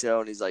ponytail,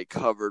 and he's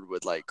covered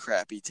with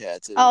crappy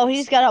tattoos. Oh,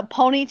 he's got a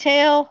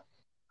ponytail?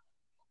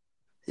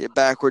 Yeah,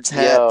 backwards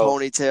hat,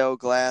 ponytail,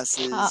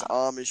 glasses,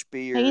 Amish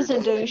beard. He's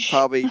a douche.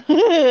 Probably.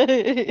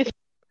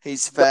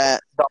 He's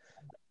fat.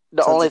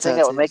 The only thing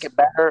that would make it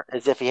better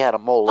is if he had a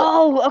mullet.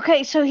 Oh,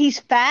 okay, so he's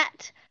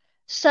fat?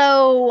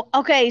 So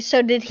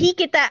did he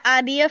get that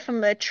idea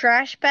from a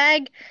trash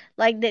bag?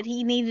 That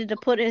he needed to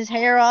put his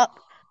hair up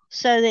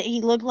so that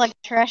he looked like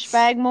a trash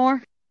bag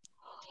more?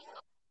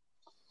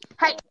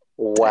 Hey.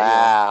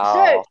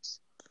 Wow. Zeus.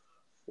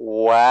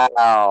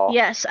 Wow.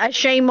 Yes, I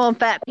shame on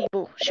fat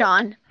people,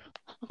 Sean.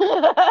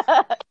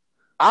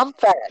 I'm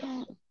fat.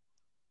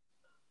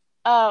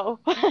 Oh.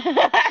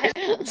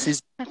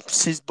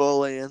 She's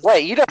bullying.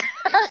 Wait,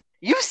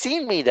 you've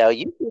seen me though.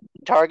 You've seen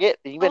me Target.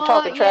 You've been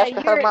talking trash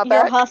behind my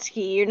back. You're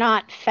husky. You're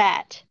not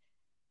fat.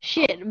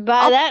 Shit.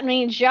 By that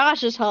means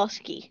Josh is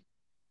husky.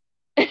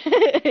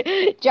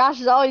 Josh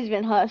has always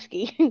been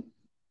husky.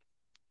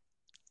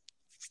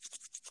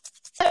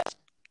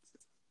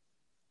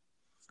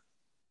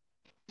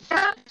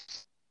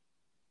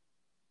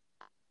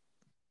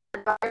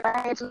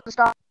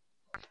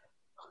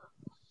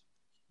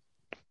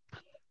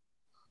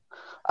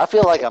 I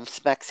feel like I'm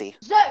Smexy.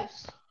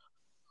 Zeus!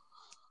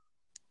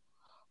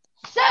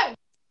 Zeus!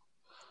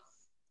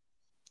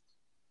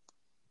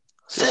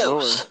 Good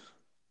lord. Zeus.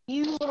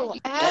 You little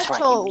That's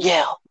right. asshole. You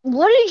yell.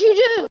 What did you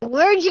do?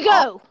 Where'd you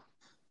go?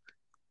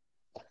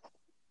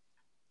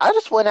 I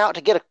just went out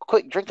to get a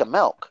quick drink of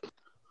milk.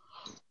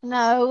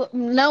 No,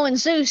 knowing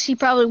Zeus, he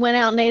probably went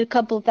out and ate a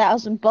couple of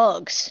thousand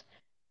bugs.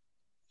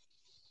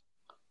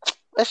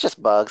 It's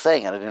just bugs. They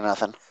ain't gonna do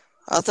nothing.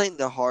 I think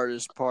the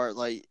hardest part,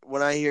 like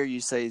when I hear you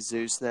say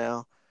Zeus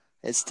now,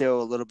 it's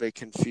still a little bit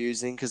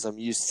confusing because I'm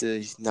used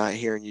to not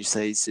hearing you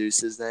say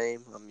Zeus's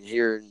name. I'm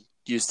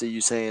used to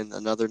you saying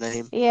another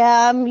name.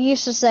 Yeah, I'm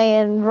used to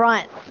saying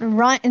Runt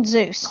and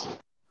Zeus,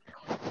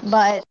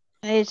 but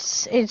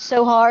it's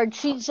so hard.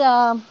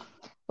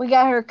 We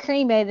got her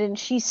cremated and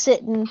she's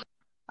sitting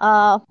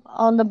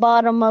on the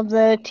bottom of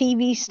the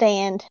TV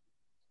stand.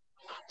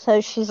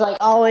 So she's like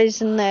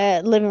always in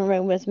the living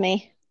room with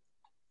me.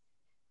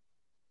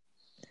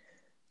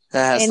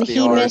 That has And to be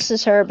he hard.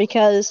 misses her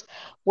because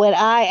when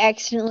I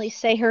accidentally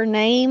say her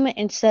name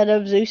instead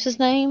of Zeus's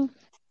name,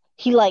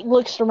 he like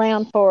looks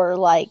around for her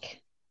like,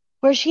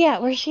 where's she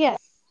at? Where's she at?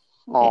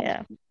 Oh,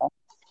 Yeah.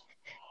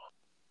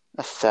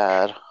 that's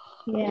sad.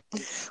 Yeah.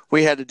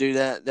 We had to do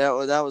that. That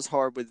was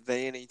hard with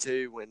Vanny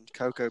too. When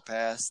Coco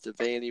passed,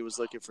 Vanny was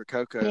looking for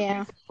Coco.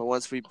 Yeah. But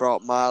once we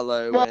brought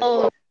Milo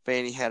Well, and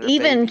Vanny had her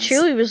even babies.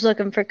 Chewy was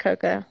looking for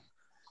Coco.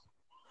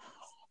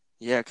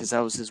 Yeah, because that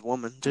was his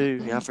woman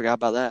too. Yeah, I forgot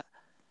about that.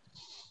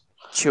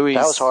 That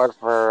was hard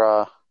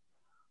for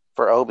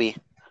Obi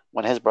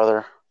when his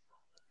brother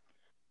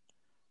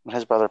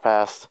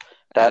passed.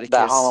 That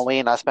Atticus.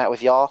 Halloween I spent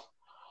with y'all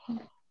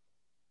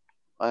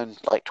in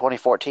like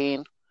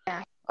 2014.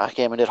 Yeah. I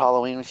came and did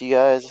Halloween with you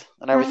guys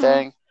and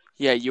everything.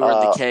 Yeah, you were in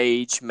the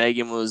cage.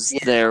 Megan was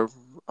there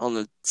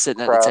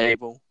sitting at the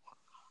table.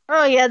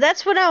 Oh yeah,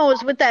 that's when I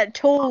was with that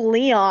tool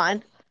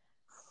Leon.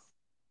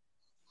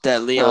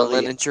 That Leon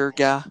Leninger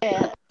guy.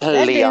 Yeah,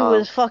 that dude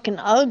was fucking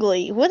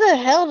ugly. What the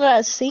hell did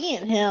I see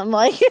in him?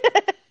 Like,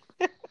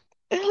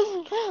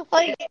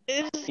 I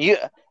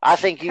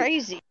think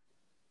crazy.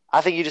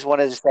 I think you just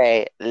wanted to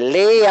say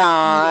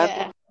Leon.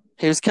 Yeah.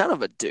 He was kind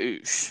of a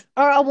douche.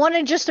 Or I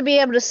wanted just to be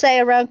able to say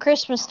around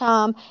Christmas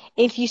time,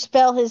 if you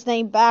spell his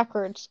name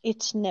backwards,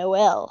 it's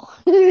Noel.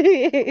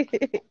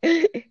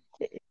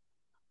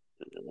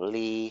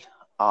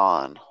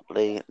 Leon.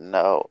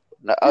 No.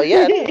 Oh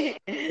yeah.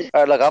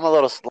 All right, look, I'm a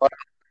little slow.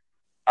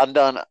 I'm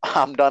done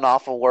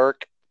off of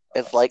work.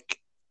 It's like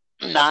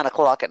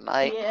 9:00 at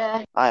night.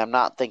 Yeah. I am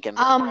not thinking.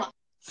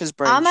 His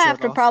brain I'm gonna have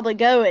shut to off. probably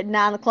go at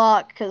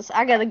 9:00 because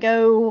I gotta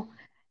go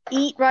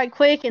eat right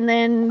quick and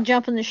then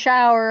jump in the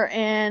shower,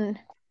 and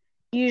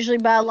usually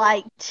by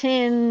like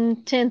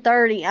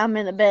 10:30 I'm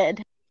in the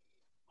bed.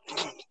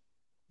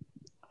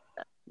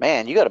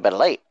 Man, you go to bed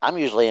late. I'm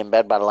usually in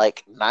bed by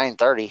like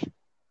 9:30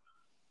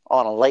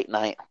 on a late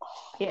night.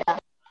 Yeah.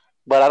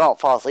 But I don't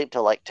fall asleep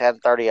till like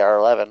 10:30 or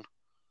 11.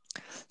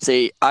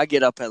 See, I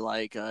get up at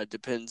like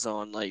depends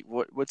on like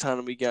what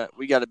time we got.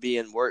 We got to be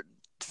in work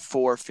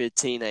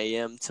 4:15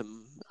 a.m.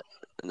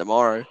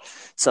 tomorrow.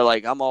 So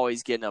like I'm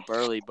always getting up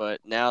early,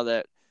 but now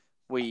that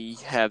we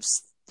have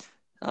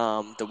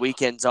the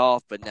weekends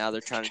off, but now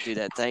they're trying to do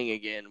that thing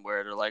again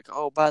where they're like,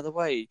 oh, by the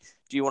way,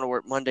 do you want to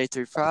work Monday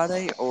through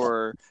Friday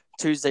or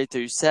Tuesday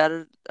through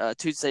Saturday,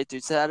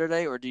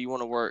 or do you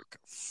want to work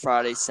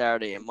Friday,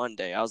 Saturday, and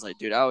Monday? I was like,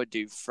 dude, I would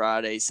do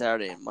Friday,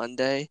 Saturday, and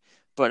Monday,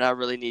 but I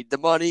really need the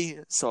money,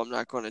 so I'm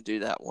not going to do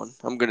that one.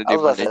 I'm going to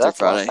do Monday through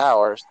Friday. That's less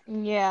hours.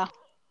 Yeah.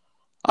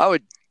 I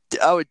would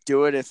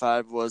do it if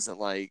I wasn't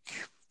like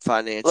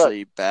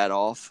financially bad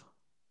off.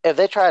 If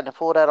they tried to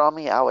pull that on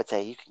me, I would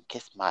say you can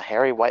kiss my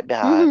hairy white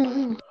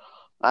behind.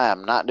 I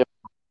am not doing.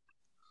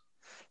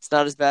 It's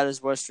not as bad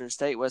as Western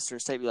State. Western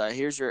State be like,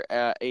 here's your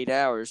 8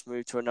 hours,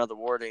 move to another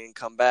warding and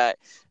come back.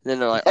 And then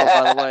they're like, oh,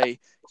 by the way,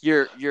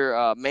 you're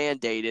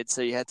mandated,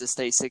 so you have to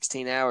stay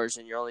 16 hours,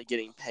 and you're only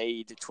getting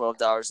paid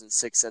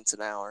 $12.06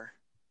 an hour.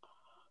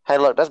 Hey,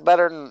 look, that's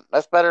better than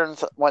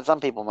what some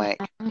people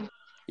make.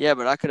 Yeah,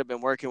 but I could have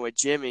been working with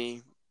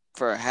Jimmy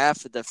for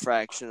half of the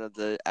fraction of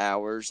the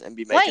hours and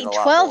be making a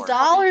lot more.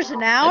 $12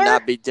 an hour? And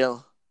not be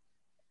dealing.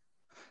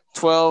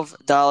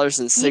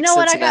 $12.06 You know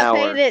what I got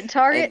an hour. paid at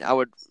Target? And I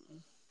would.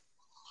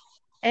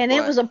 And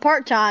it was a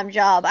part-time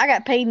job. I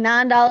got paid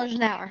 $9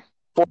 an hour.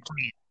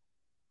 14.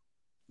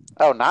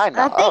 Oh, $9. I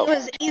think it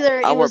was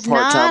either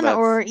 9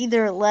 or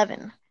either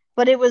 11,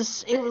 but it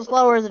was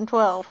lower than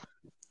 12.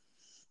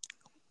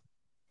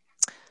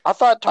 I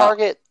thought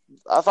Target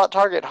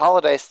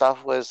holiday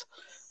stuff was.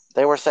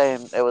 They were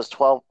saying it was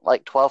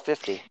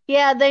 $12.50.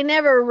 Yeah, they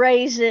never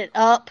raised it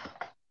up.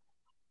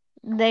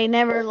 They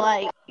never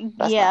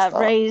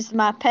raised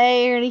my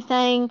pay or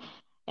anything.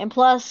 And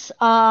plus,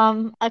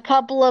 a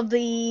couple of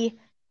the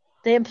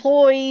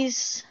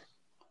employees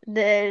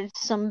there's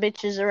some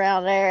bitches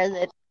around there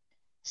that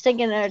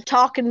sticking there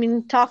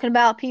talking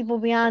about people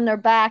behind their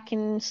back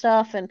and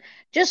stuff, and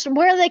just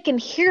where they can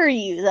hear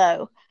you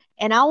though.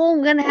 And I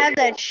wasn't gonna have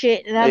that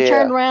shit. And I Yeah.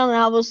 turned around and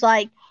I was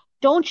like,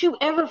 "Don't you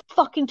ever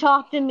fucking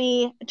talk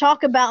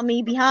about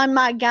me behind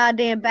my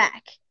goddamn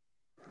back."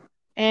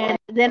 And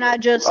then I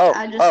just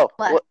left.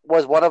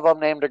 Was one of them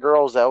named a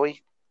girl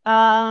Zoe?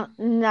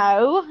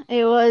 No,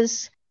 it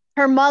was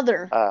her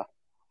mother.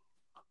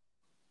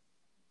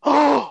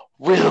 Oh,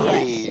 Yes,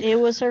 really? it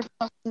was her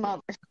fucking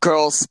mother.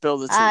 Girls spill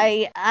the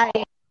tea.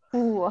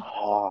 Ooh.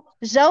 Oh.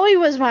 Zoe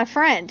was my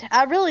friend.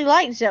 I really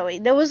liked Zoe.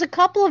 There was a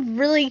couple of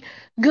really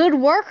good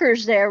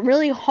workers there,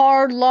 really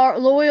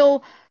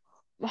loyal,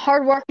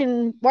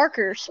 hard-working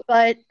workers.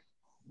 But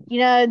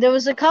there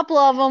was a couple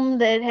of them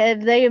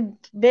that they've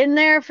been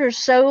there for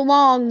so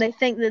long they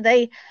think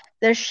that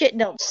their shit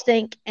don't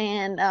stink,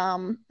 and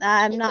I'm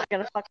not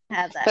gonna fucking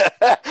have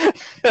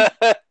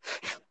that.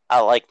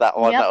 I like that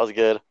one. Yep. That was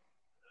good.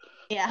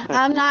 Yeah,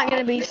 I'm not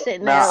gonna be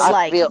sitting No, there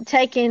I feel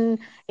taking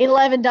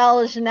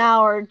 $11 an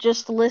hour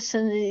just to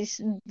listen to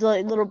these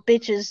little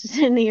bitches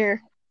in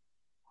here.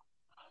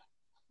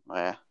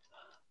 yeah.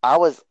 I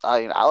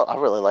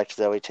really liked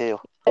Zoe too.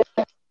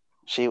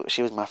 She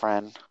was my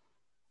friend.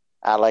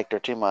 I liked her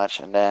too much,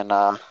 and then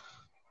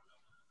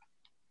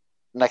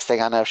next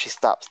thing I know, she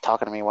stops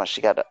talking to me once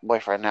she got a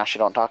boyfriend. Now she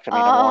don't talk to me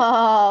no more.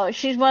 Oh,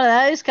 she's one of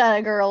those kind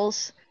of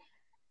girls.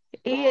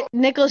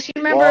 Nicholas, you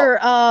Well, remember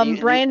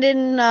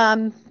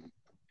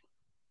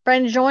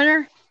Brandon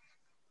Joyner?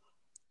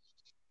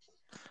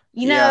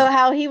 You Yeah. know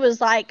how he was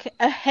like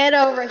a head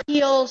over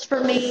heels for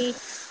me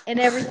and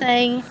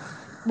everything?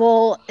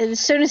 Well, as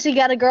soon as he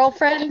got a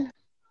girlfriend,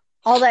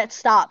 all that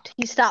stopped.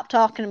 He stopped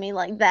talking to me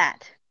like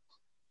that.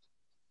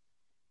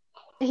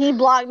 He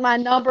blocked my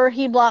number,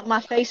 he blocked my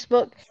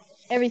Facebook,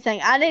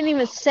 everything. I didn't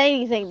even say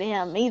anything to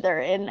him either,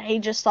 and he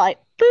just like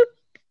boop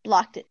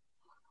blocked it.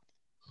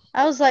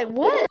 I was like,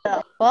 what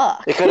the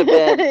fuck?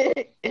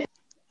 it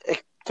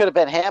could have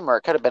been him or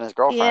it could have been his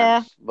girlfriend.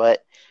 Yeah.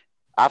 But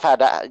I've had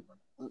that.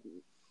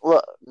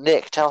 Look,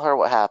 Nick, tell her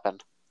what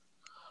happened.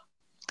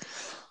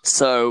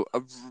 So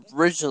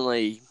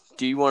originally,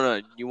 do you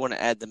want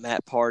to add the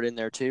Matt part in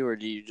there too, or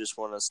do you just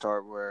want to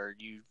start where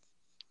you?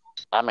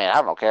 I mean,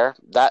 I don't care.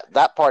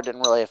 That part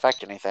didn't really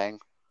affect anything.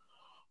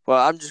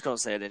 Well, I'm just gonna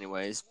say it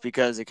anyways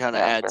because it kind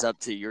of adds up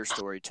to your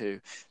story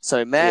too.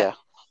 So Matt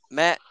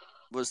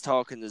was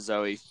talking to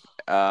Zoe,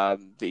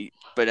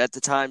 but at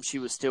the time she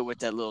was still with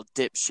that little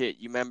dipshit.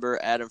 You remember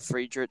Adam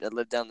Friedrich that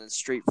lived down the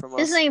street from us?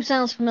 His name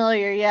sounds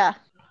familiar, yeah.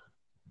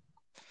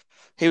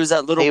 He was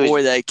that little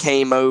boy that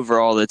came over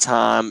all the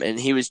time, and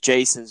he was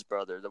Jason's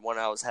brother, the one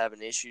I was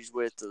having issues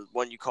with, the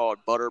one you called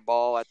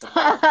Butterball at the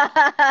mall.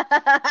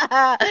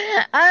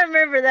 I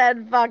remember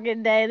that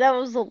fucking day. That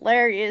was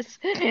hilarious.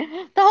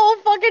 The whole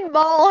fucking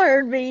mall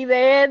heard me,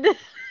 man.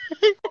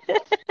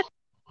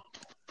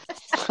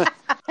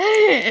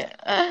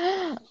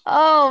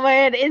 Oh,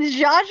 man. And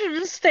Josh was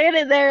just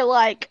standing there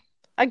like,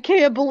 I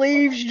can't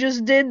believe she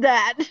just did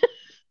that.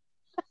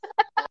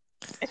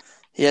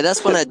 Yeah,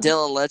 that's when that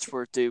Dylan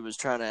Letchworth dude was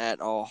trying to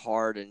act all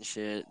hard and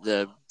shit.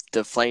 The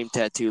flame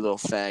tattoo little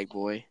fag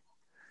boy.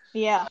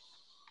 Yeah.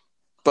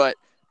 But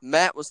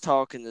Matt was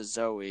talking to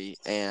Zoe,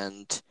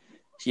 and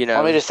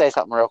Let me just say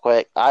something real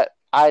quick.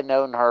 I've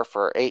known her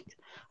for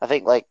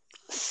like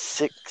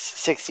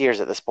 6 years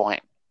at this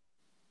point.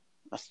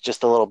 That's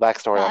just a little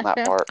backstory on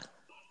that part.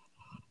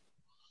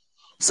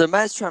 So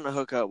Matt's trying to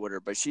hook up with her,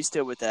 but she's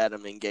still with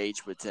Adam,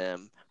 engaged with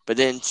him. But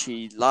then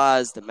she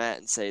lies to Matt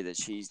and say that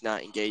she's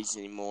not engaged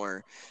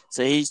anymore.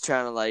 So he's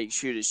trying to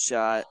shoot his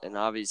shot, and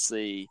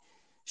obviously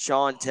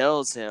Sean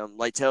tells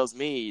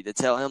me to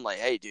tell him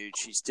hey dude,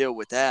 she's still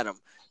with Adam.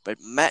 But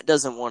Matt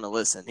doesn't want to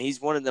listen. He's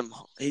one of them.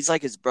 He's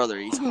like his brother.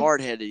 He's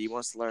hard-headed. He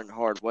wants to learn the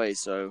hard way.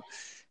 So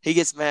he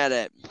gets mad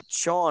at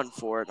Sean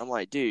for it. I'm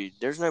like, dude,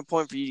 there's no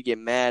point for you to get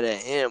mad at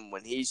him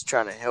when he's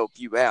trying to help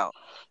you out.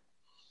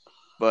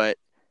 But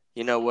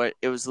you know what?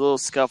 It was a little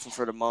scuffle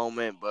for the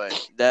moment,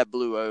 but that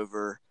blew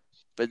over.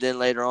 But then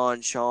later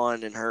on,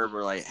 Sean and Herb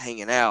were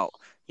hanging out.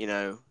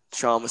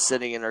 Sean was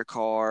sitting in her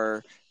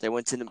car. They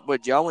went to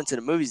y'all went to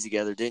the movies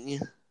together, didn't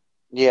you?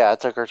 Yeah, I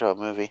took her to a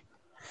movie.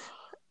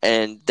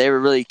 And they were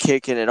really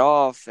kicking it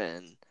off,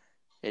 and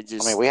it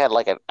just. I mean, we had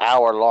an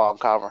hour-long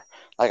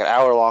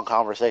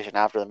conversation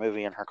after the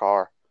movie in her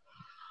car.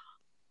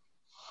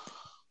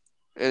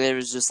 And it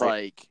was just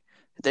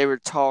they were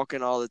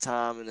talking all the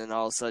time, and then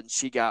all of a sudden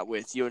she got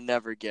with, you'll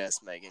never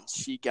guess, Megan,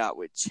 she got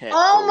with Chet.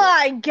 Oh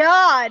my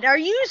God, are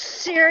you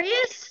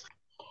serious?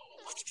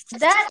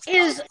 That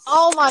is,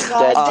 oh my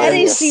God, that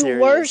is the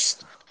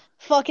worst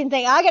fucking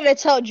thing. I gotta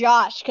tell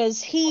Josh,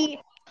 because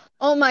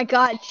oh my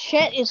God,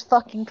 Chet is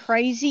fucking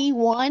crazy,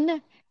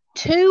 1.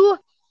 2,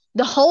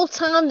 the whole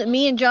time that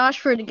me and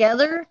Josh were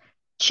together,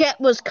 Chet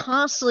was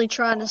constantly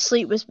trying to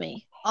sleep with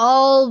me.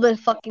 All the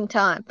fucking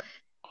time.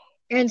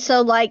 And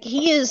so,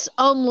 he is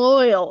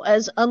unloyal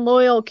as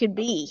unloyal could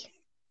be.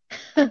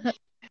 And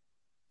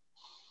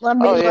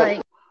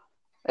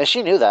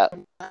she knew that.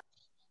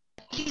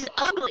 He's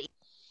ugly.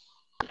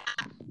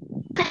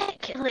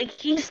 Like,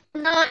 he's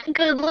not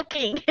good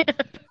looking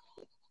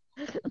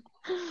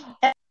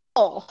at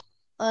all.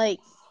 Like,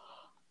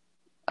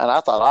 And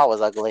I thought I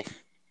was ugly.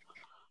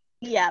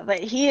 yeah, but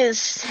he is.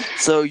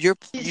 So you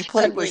He's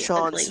play with ugly,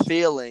 Sean's ugly.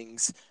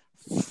 feelings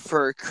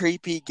for a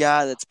creepy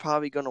guy that's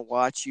probably gonna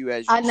watch you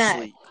as you I know.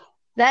 sleep.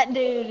 That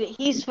dude,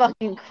 he's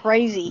fucking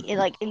crazy, and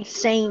like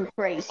insane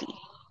crazy.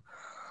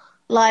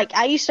 Like,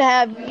 I used to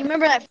have. You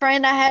remember that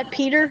friend I had,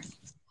 Peter?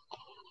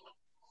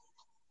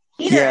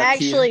 Peter Yeah,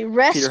 actually Peter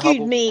rescued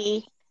Hubble.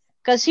 me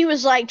because he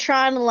was like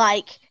trying to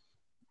like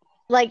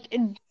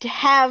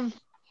have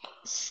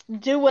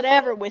do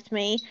whatever with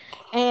me,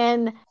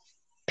 and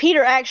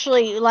Peter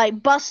actually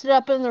like busted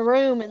up in the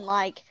room and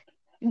like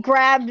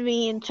grabbed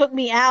me and took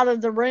me out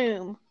of the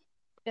room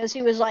because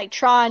he was like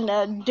trying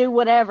to do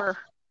whatever.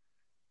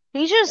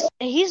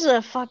 He's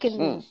a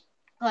fucking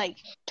like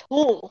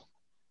tool.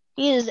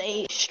 He is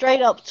a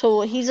straight up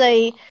tool. He's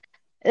a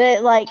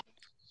like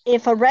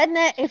if a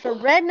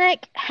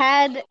redneck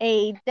had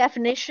a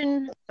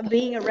definition of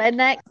being a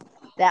redneck,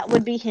 that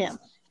would be him.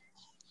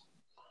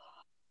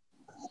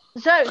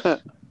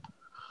 Zeus.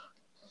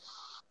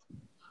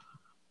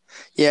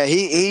 Yeah,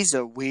 he's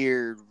a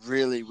weird,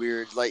 really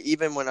weird. Like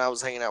even when I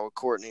was hanging out with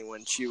Courtney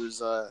when she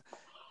was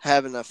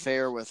having an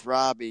affair with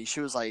Robbie, she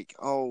was like,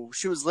 "Oh,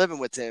 she was living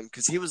with him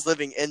because he was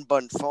living in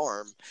Bund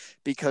Farm."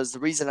 Because the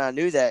reason I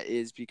knew that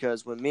is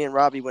because when me and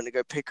Robbie went to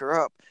go pick her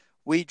up,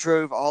 we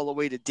drove all the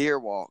way to Deer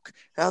Walk.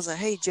 And I was like,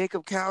 "Hey,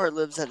 Jacob Coward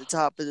lives at the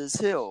top of this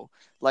hill."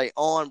 Like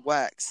on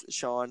wax,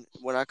 Sean.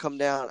 When I come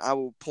down, I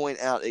will point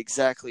out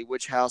exactly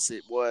which house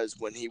it was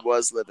when he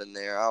was living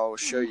there. I will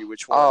show you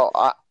which one.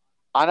 Oh,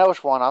 I know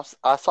which one.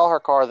 I saw her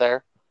car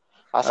there.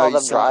 I Oh, saw you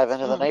them saw it? drive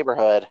into the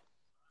neighborhood.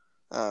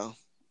 Oh.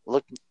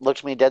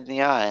 Looked me dead in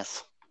the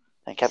eyes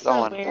and kept So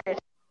going. weird.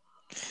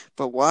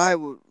 But why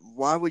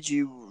would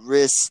you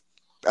risk?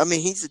 I mean,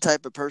 he's the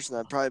type of person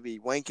that'd probably be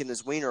wanking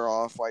his wiener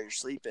off while you're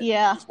sleeping.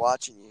 Yeah. He's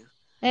watching you.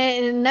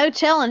 And no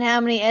telling how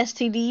many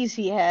STDs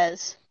he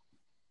has.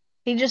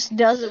 He just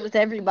does it with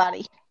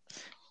everybody.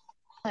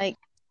 Like,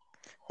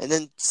 And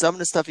then some of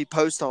the stuff he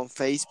posts on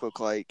Facebook,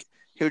 like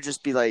he'll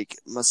just be like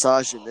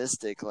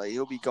misogynistic. Like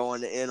he'll be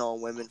going in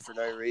on women for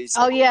no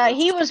reason. oh yeah, It'll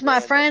he just be was my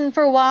random. friend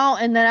for a while,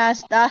 and then I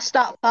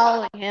stopped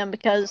following him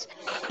because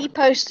he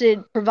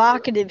posted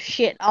provocative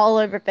shit all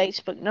over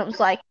Facebook, and I was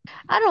like,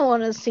 I don't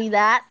want to see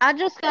that. I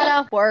just got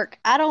off work.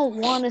 I don't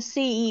want to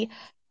see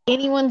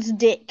anyone's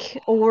dick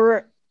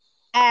or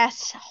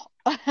ass.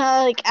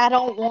 Like, I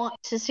don't want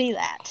to see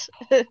that.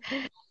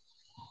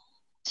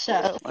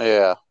 So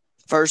Yeah.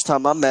 First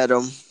time I met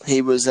him,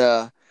 he was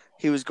going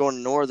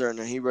to Northern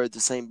and he rode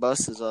the same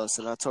bus as us.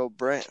 And I told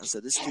Brent, I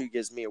said, this dude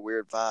gives me a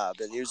weird vibe.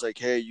 And he was like,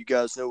 hey, you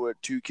guys know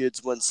what Two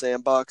Kids One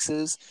Sandbox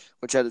is?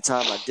 Which at the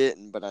time I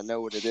didn't, but I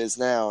know what it is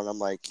now. And I'm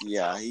like,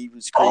 yeah, he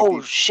was creepy.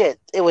 Oh shit!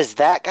 It was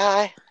that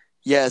guy.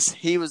 Yes,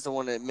 he was the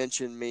one that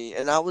mentioned me.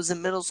 And I was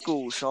in middle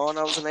school, Sean.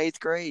 I was in 8th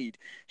grade.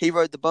 He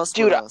rode the bus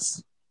Dude, with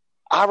us.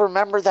 I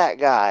remember that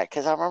guy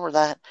because I remember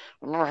that.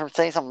 I remember him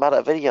saying something about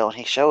a video, and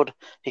he showed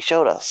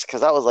us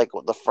because that was like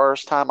the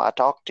first time I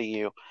talked to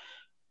you,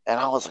 and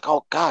I was like,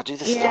 "Oh God, dude,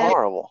 this is yeah,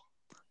 horrible."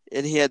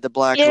 And he had the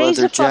black yeah, he's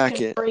leather a fucking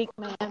jacket. freak,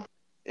 man.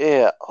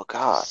 Yeah. Oh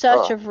God.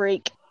 Such a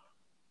freak.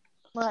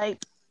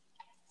 Like,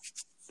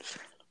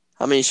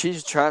 I mean,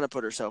 she's trying to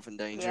put herself in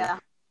danger. yeah.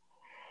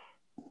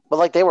 But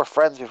like they were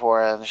friends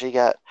before, and she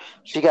got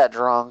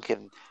drunk,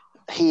 and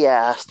he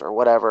asked or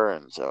whatever,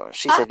 and so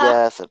she said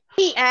yes, and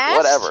He asked.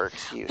 whatever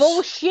excuse.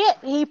 Bullshit.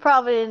 He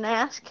probably didn't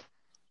ask.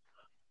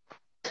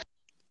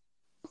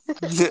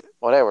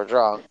 Well, they were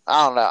drunk.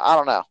 I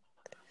don't know.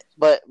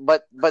 But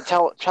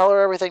tell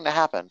her everything that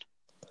happened.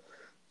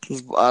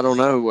 I don't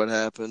know what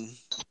happened.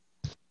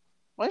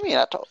 What do you mean?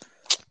 I told.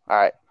 All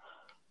right.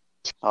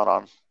 Hold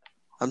on.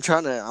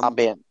 I'm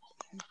being.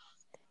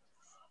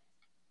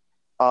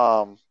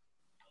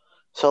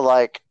 So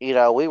like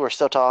we were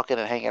still talking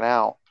and hanging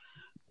out,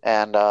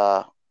 and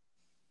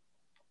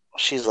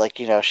she's like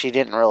she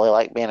didn't really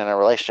like being in a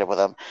relationship with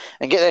him,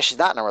 and get that she's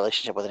not in a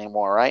relationship with him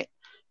anymore, right?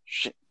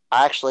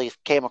 I actually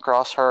came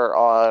across her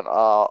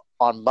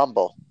on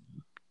Bumble.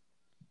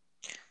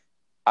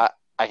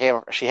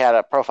 She had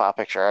a profile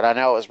picture, and I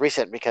know it was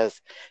recent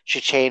because she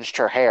changed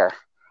her hair.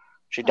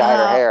 She dyed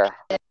her hair.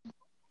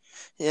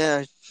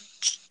 Yeah,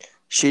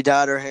 she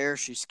dyed her hair.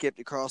 She skipped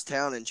across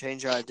town and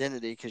changed her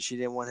identity because she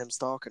didn't want him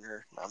stalking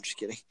her. No, I'm just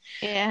kidding.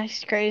 Yeah,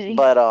 he's crazy.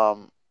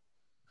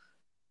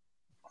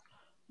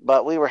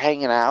 But we were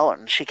hanging out,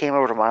 and she came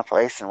over to my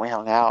place, and we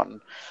hung out,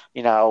 and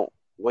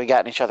we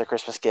got each other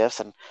Christmas gifts,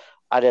 and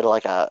I did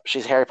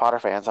she's a Harry Potter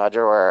fan, so I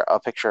drew her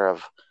a picture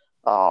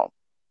of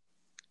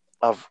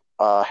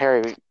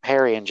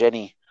Harry and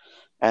Jenny,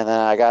 and then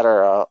I got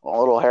her a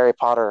little Harry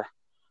Potter,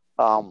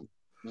 like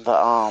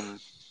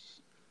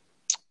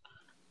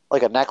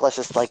a necklace.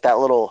 It's like that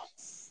little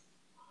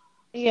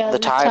yeah, the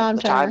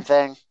time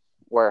thing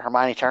where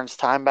Hermione turns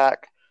time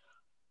back.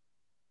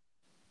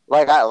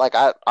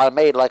 I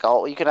made like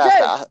all you can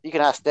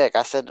ask Nick.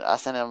 I sent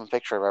him a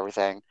picture of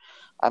everything.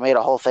 I made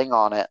a whole thing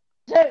on it,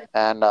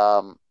 and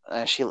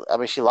and she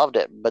loved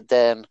it. But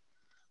then,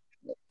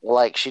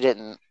 like, she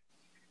didn't.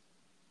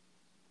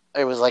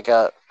 It was like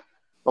a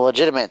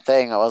legitimate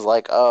thing. I was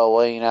like, oh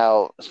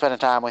well, spending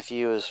time with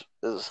you is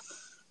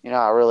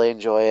I really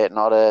enjoy it and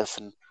all this,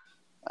 and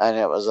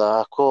it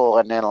was cool.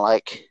 And then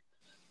like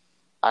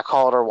I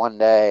called her one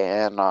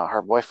day, and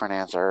her boyfriend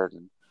answered,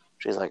 and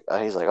he's like,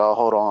 oh,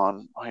 hold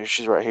on,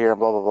 she's right here, and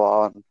blah blah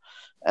blah,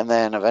 and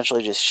then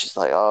eventually just she's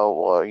like, oh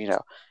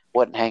well,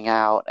 wouldn't hang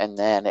out, and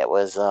then it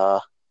was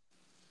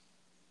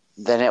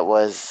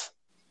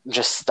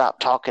just stop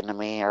talking to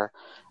me, or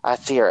I'd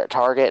see her at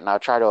Target and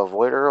I'd try to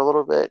avoid her a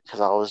little bit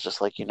because I was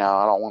just like, I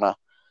don't want to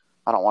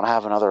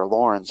have another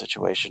Lauren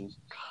situation,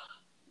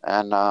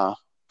 and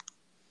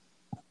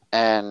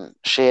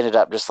she ended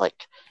up just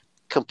like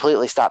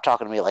completely stopped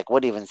talking to me, like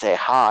wouldn't even say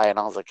hi, and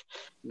I was like,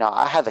 no,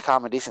 I had the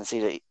common decency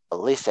to at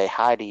least say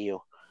hi to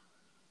you.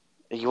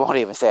 You won't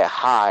even say a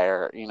hi,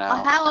 or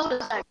How old is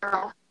that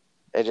girl?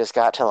 It just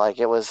got to like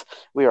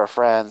we were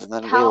friends, and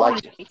then How we old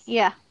liked. is she?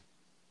 Yeah.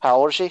 How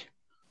old is she?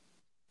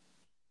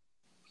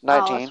 Oh,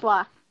 19. that's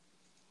why.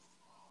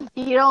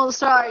 You don't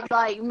start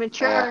like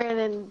maturing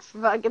and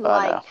fucking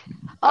like,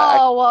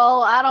 No.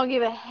 well, I don't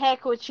give a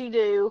heck what you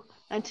do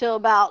until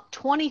about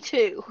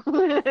 22.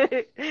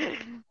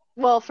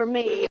 Well, for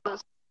me, it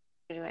was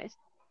anyways.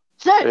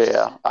 Zeus,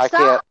 Yeah, I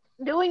stop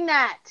doing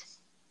that.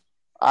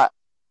 I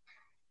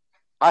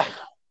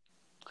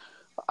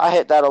I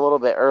hit that a little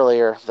bit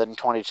earlier than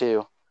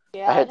 22.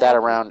 Yeah, I hit that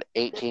around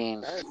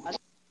 18.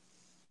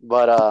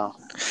 But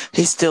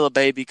He's still a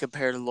baby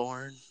compared to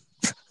Lauren.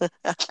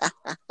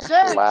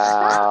 Zeus,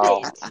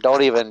 wow. stop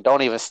it.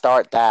 Don't even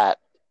start that.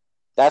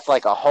 That's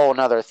like a whole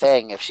nother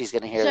thing if she's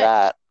gonna hear Zeus.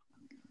 that.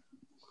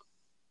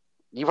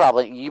 You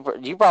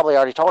probably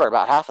already told her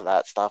about half of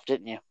that stuff,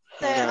 didn't you?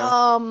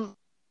 No.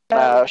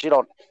 No, she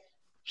don't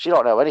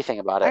know anything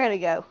about it. I gotta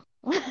go.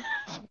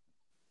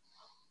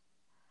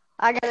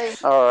 I gotta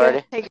Alrighty.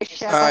 go take a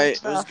shower. All right,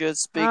 and it was stuff. good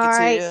speaking All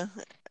right. to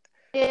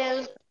you.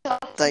 Is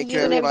Thank you,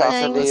 and everybody, for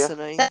everything.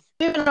 listening. That's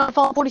been on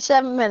phone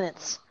 47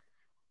 minutes.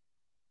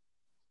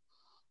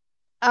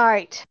 All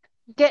right.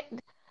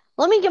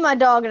 Let me get my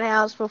dog in the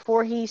house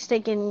before he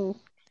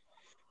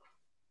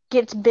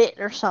gets bit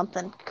or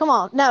something. Come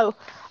on. No.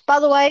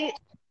 By the way,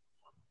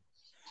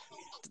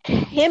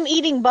 him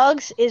eating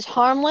bugs is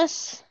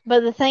harmless, but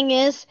the thing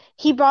is,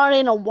 he brought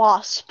in a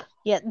wasp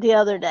the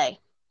other day.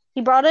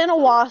 He brought in a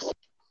wasp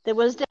that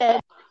was dead.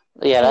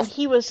 Yeah, and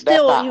he was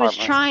harmless.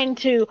 trying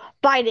to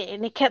bite it,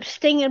 and it kept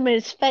stinging him in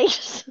his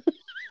face.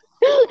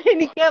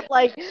 And he kept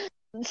like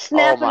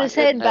snapping his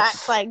head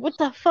back, like, what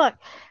the fuck?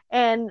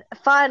 And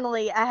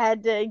finally, I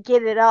had to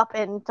get it up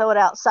and throw it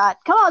outside.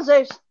 Come on,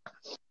 Zeus.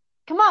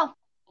 Come on.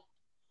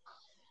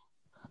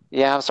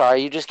 Yeah, I'm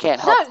sorry. You just can't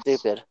help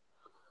stupid.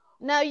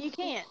 No, you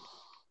can't.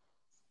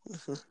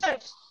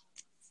 Zeus.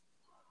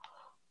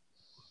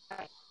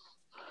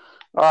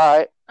 All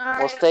right.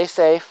 Well, stay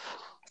safe.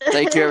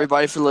 Thank you,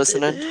 everybody, for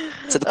listening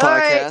to the podcast. All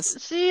right.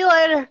 See you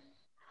later.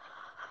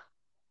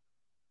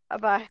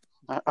 Bye-bye.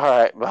 All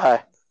right.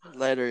 Bye.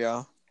 Later,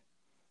 y'all.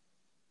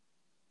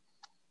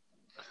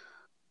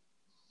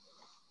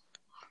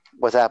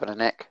 What's happening,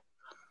 Nick?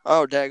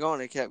 Oh,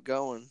 daggone, it kept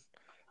going.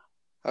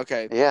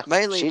 Okay. Yeah.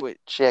 Mainly,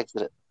 she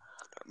exited.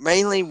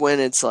 Mainly when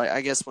it's like,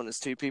 I guess when it's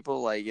two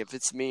people, like if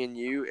it's me and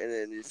you, and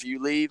then if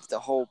you leave, the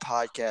whole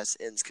podcast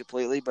ends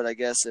completely. But I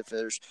guess if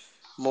there's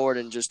more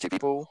than just two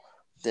people,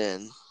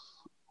 then.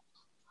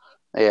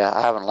 Yeah,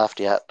 I haven't left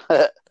yet.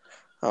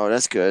 Oh,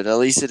 that's good. At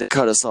least it didn't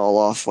cut us all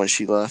off when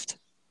she left.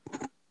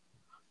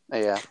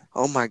 Yeah.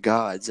 Oh my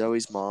God,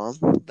 Zoe's mom.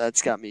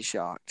 That's got me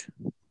shocked.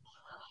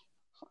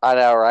 I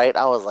know, right?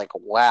 I was like,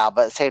 wow.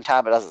 But at the same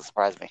time, it doesn't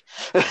surprise me.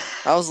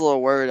 I was a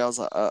little worried. I was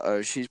like,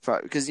 uh-oh, she's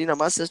probably... Because,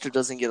 my sister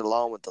doesn't get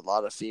along with a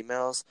lot of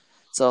females.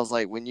 So I was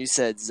like, when you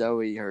said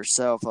Zoe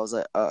herself, I was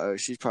like, uh-oh,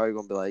 she's probably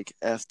going to be like,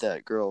 F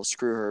that girl,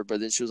 screw her.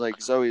 But then she was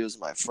like, Zoe was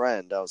my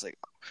friend. I was like,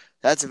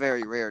 that's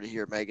very rare to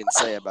hear Megan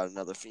say about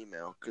another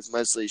female. Because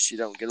mostly she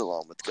don't get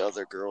along with the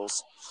other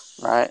girls.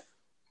 Right.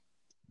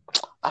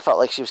 I felt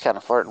like she was kind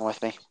of flirting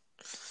with me.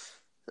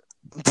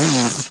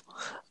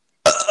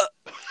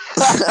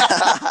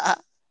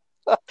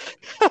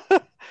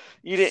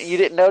 You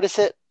didn't notice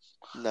it?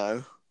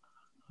 No.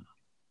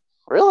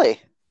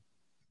 Really?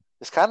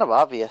 It's kind of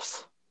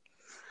obvious.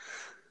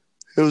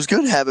 It was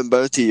good having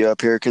both of you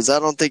up here because I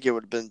don't think it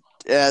would have been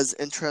as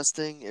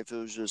interesting if it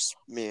was just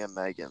me and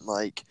Megan.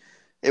 Like,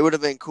 it would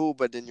have been cool,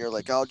 but then you're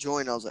like, I'll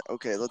join. I was like,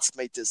 okay, let's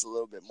make this a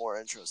little bit more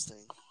interesting.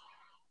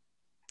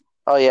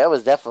 Oh, yeah, it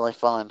was definitely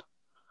fun.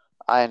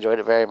 I enjoyed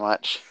it very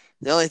much.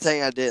 The only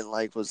thing I didn't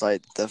like was,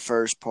 like, the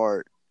first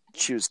part.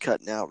 She was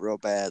cutting out real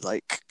bad.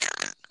 Like,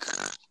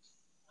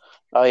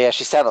 oh, yeah,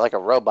 she sounded like a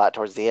robot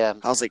towards the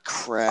end. I was like,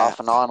 crap. Off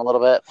and on a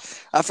little bit.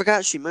 I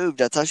forgot she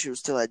moved. I thought she was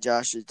still at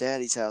Josh's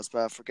daddy's house,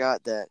 but I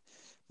forgot that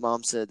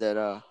Mom said that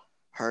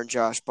her and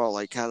Josh bought,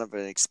 like, kind of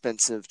an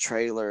expensive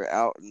trailer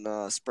out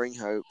in Spring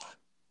Hope.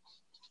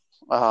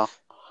 Uh-huh.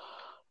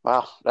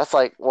 Wow, that's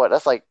like, what?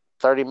 That's like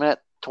 20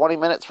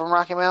 minutes from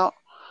Rocky Mount?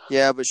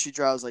 Yeah, but she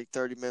drives like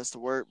 30 minutes to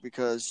work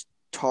because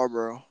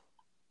Tarboro.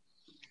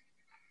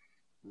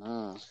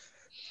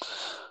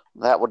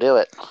 That will do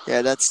it.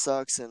 Yeah, that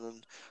sucks. And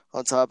then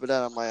on top of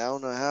that, I'm like, I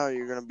don't know how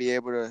you're gonna be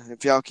able to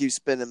if y'all keep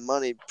spending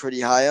money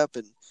pretty high up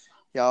and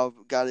y'all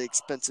got an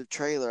expensive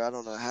trailer. I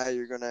don't know how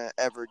you're gonna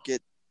ever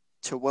get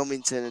to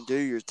Wilmington and do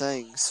your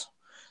things.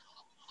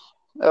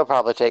 It'll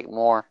probably take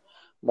more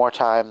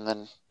time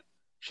than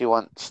she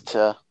wants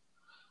to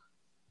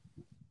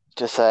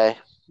say.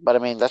 But I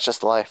mean, that's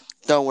just life.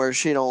 Don't worry,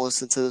 she don't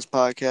listen to this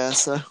podcast,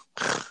 so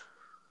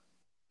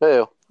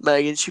Who?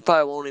 Megan, she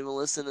probably won't even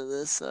listen to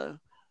this, so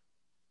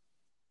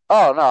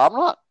Oh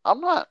no,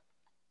 I'm not.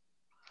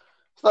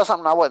 It's not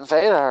something I wouldn't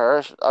say to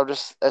her.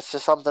 It's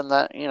just something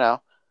that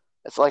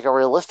it's like a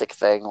realistic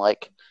thing.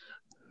 Like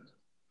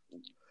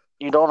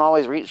you don't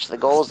always reach the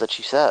goals that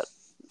you set,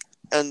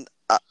 and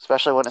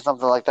especially when it's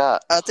something like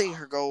that. I think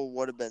her goal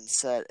would have been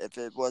set if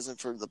it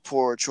wasn't for the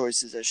poor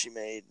choices that she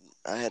made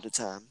ahead of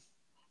time.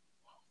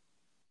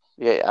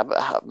 Yeah,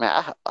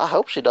 I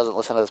hope she doesn't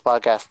listen to this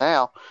podcast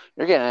now.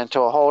 You're getting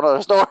into a whole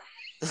other story.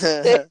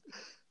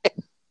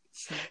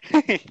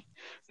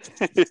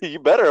 You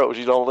better hope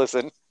she don't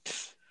listen.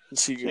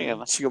 She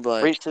gonna be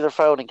like, reach to the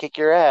phone and kick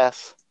your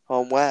ass.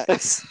 On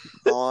wax.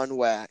 On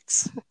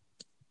wax.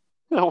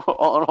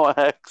 On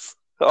wax.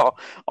 Oh,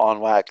 on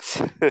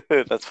wax.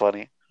 That's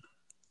funny.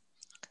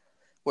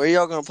 Where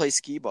y'all gonna play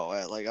skee ball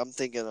at? Like, I'm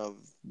thinking of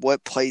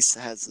what place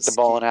has the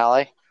bowling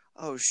alley.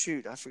 Oh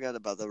shoot, I forgot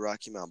about the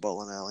Rocky Mount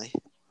Bowling Alley.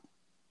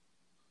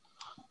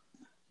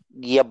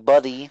 Yeah,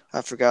 buddy.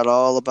 I forgot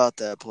all about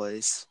that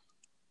place.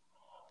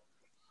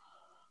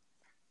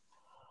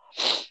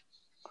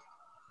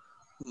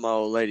 My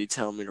old lady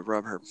telling me to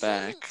rub her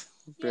back.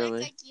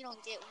 Really? Like you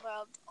don't get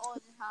rubbed all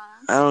the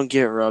time. I don't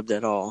get rubbed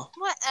at all.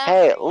 Whatever,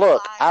 hey,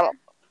 look,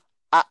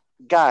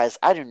 guys,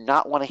 I do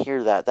not want to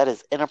hear that. That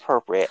is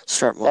inappropriate.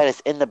 That is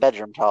in the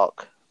bedroom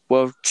talk.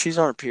 Well, she's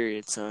on her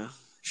period, so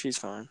she's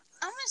fine.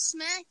 I'm gonna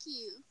smack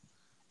you.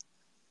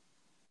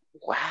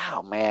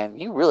 Wow, man,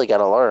 you really got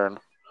to learn.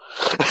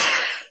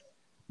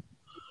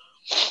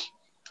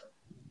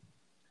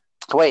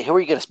 Wait, who are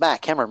you gonna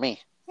smack, him or me?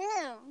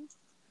 Him.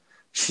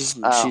 She's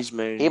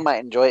married. He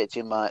might enjoy it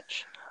too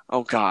much.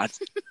 Oh God.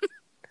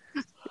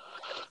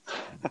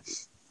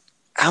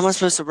 How am I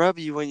supposed to rub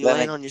you when you're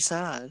laying on your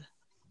side?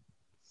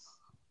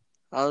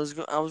 I was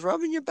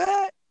rubbing your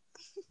back.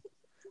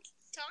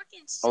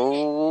 Talking shit.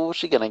 Oh,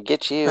 she gonna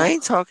get you. I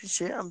ain't talking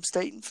shit. I'm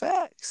stating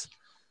facts.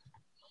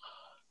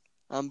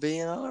 I'm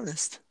being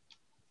honest.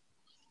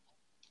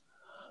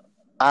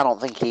 I don't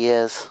think he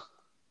is.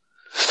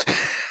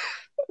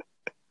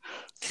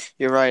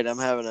 You're right. I'm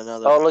having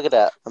another. Oh, look at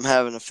that. I'm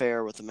having an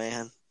affair with a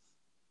man.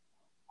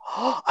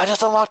 I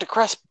just unlocked a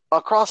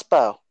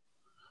crossbow.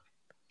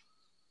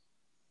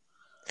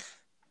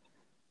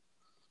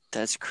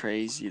 That's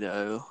crazy,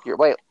 though.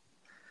 Wait.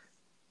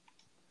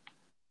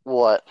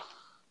 What?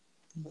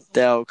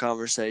 That whole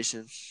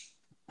conversation.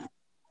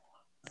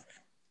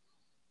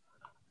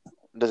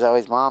 The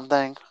Zoe's mom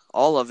thing?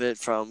 All of it,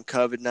 from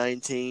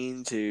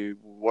COVID-19 to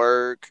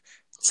work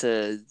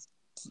to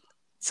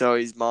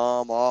Zoe's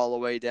mom, all the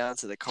way down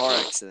to the car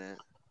accident.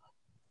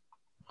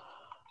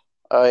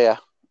 Oh yeah,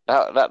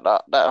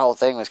 that whole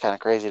thing was kind of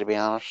crazy, to be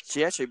honest.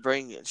 She actually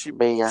she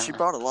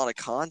brought a lot of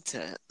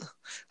content.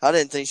 I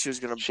didn't think she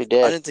was gonna. She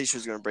did. I didn't think she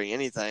was gonna bring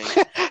anything.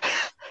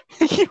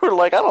 You were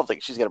like, I don't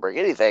think she's gonna bring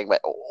anything, but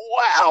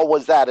wow,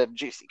 was that a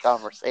juicy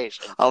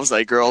conversation? I was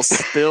like, girl,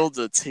 spill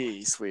the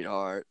tea,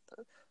 sweetheart.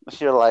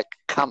 You're like,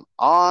 come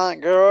on,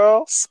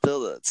 girl,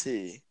 spill the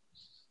tea.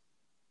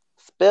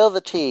 Spill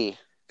the tea.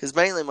 Because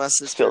mainly my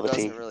sister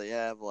doesn't really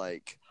have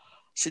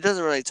she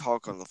doesn't really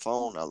talk on the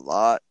phone a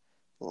lot.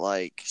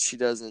 Like, she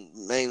doesn't,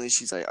 mainly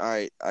she's like, all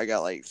right, I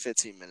got like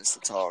 15 minutes to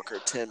talk, or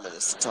 10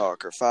 minutes to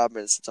talk, or 5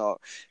 minutes to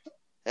talk.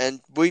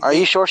 And Are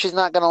you sure she's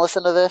not going to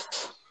listen to this?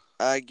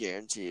 I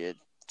guarantee it.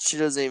 She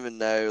doesn't even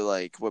know,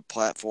 like, what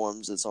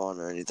platforms it's on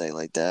or anything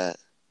like that.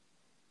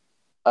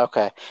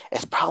 Okay.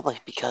 It's probably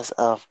because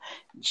of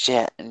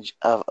Jay.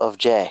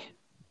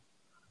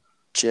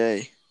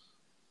 Jay?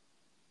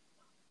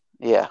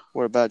 Yeah.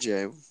 What about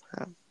Jay?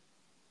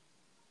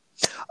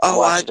 She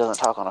doesn't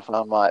talk on the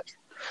phone much.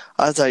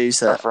 I thought you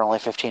said... for only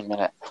 15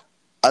 minutes.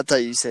 I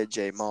thought you said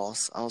Jay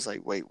Moss. I was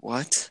like, wait,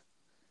 what?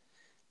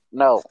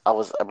 No, I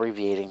was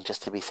abbreviating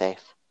just to be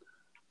safe.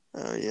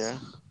 Oh, yeah.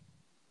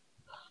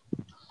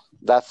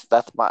 That's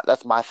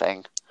my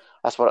thing.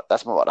 That's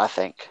what I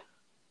think.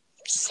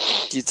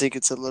 Do you think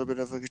it's a little bit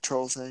of a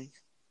control thing?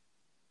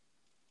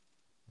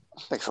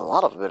 I think it's a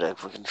lot of a bit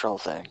of a control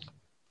thing.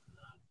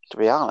 To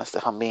be honest,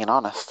 if I'm being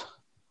honest.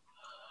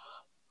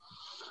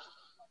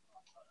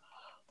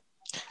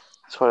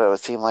 That's what it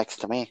would seem like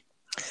to me.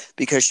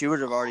 Because she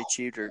would have already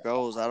achieved her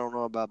goals. I don't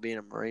know about being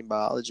a marine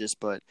biologist,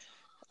 but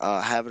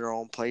having her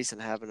own place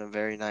and having a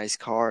very nice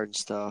car and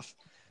stuff,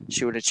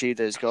 she would achieve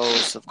those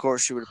goals. Of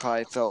course, she would have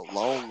probably felt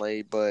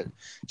lonely, but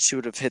she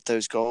would have hit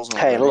those goals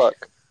already. Hey,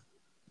 look.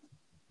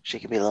 She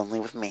could be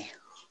lonely with me.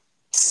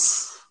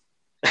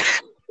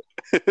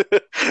 I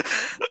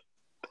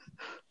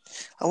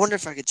wonder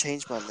if I could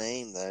change my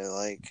name, though,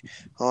 like,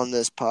 on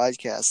this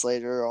podcast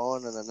later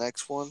on in the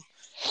next one.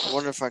 I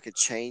wonder if I could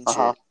change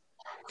Uh-huh. it.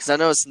 Because I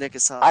know it's Nick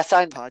Hassan I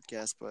signed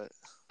podcast, but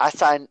I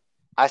signed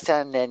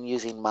in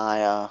using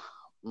my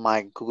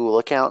my Google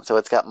account, so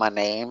it's got my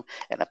name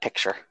and a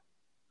picture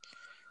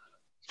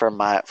from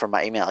my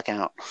email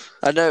account.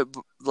 I know,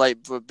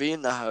 but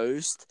being the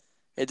host,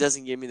 it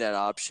doesn't give me that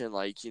option.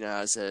 Like, you know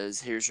how it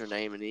says, here's your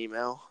name and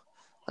email.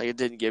 Like, it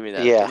didn't give me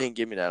that. It Yeah. didn't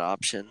give me that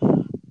option.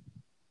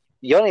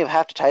 You don't even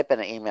have to type in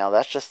an email.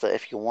 That's just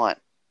if you want,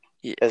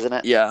 isn't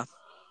it? Yeah.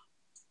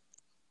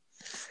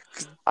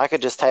 I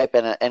could just type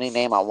in any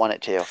name I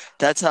wanted to.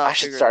 That's how I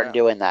should start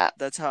doing that.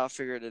 That's how I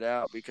figured it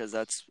out, because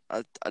I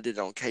did it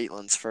on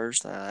Caitlin's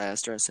first. I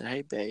asked her, I said,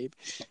 hey, babe,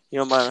 you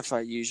don't mind if I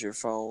use your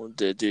phone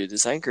to do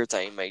this Anchor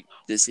thing,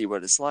 to see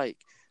what it's like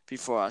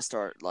before I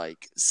start,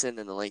 like,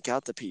 sending the link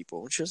out to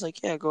people? And she was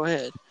like, yeah, go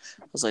ahead.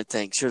 I was like,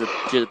 thanks. You're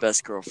the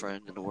best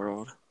girlfriend in the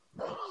world.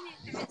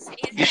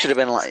 You should have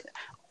been like,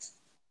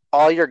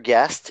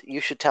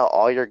 you should tell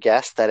all your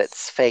guests that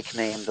it's fake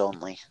names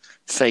only.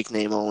 Fake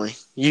name only.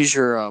 Use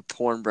your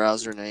porn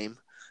browser name.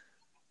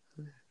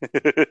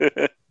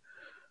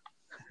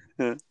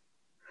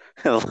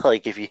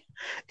 Like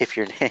if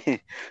your name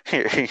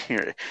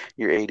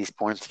your 80s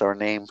porn star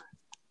name.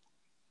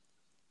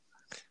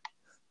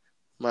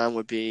 Mine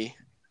would be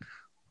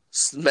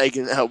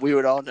Megan. We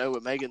would all know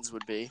what Megan's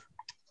would be.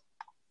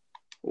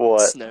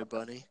 What? Snow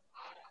Bunny.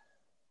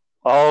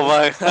 Oh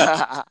my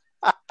god.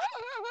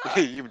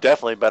 You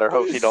definitely better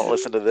hope he don't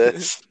listen to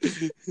this.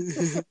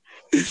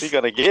 He's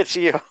gonna get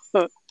you.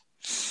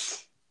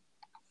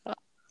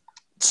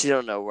 She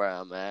don't know where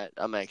I'm at.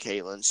 I'm at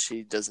Caitlin's.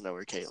 She doesn't know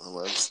where Caitlin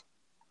lives.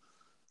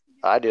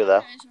 I do though.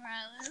 Knows where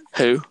I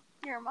live. Who?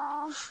 Your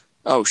mom.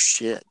 Oh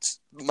shit.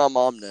 My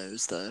mom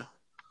knows though.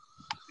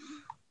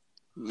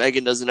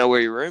 Megan doesn't know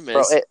where your room is.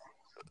 Bro,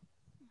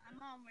 My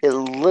mom would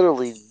it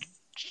literally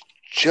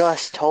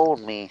just told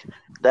me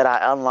that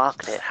I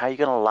unlocked it. How are you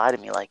gonna lie to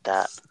me like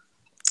that?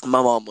 My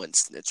mom wouldn't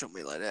snitch on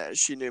me like that. If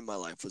she knew my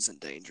life was in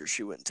danger,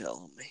 she wouldn't tell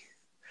on me.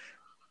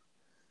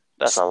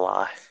 That's a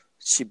lie.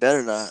 She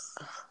better not.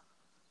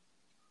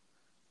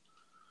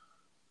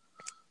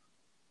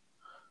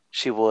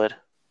 She would.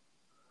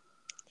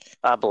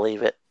 I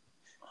believe it.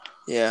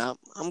 Yeah,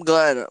 I'm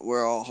glad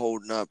we're all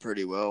holding up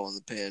pretty well in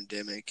the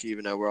pandemic,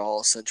 even though we're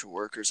all essential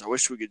workers. I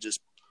wish we could just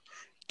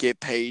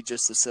get paid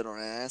just to sit on our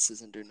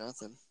asses and do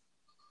nothing.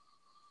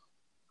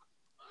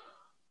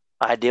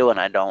 I do and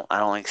I don't. I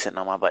don't like sitting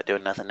on my butt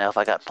doing nothing. Now, if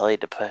I got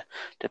paid to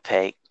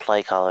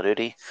play Call of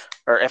Duty,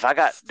 or if I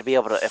got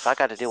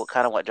to do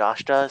what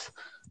Josh does,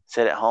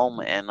 sit at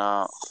home and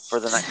for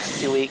the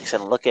next 2 weeks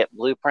and look at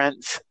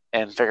blueprints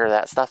and figure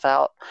that stuff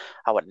out,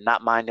 I would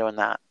not mind doing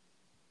that.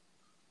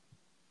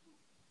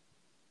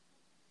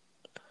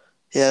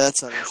 Yeah,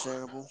 that's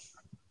understandable.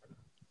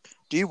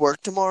 Do you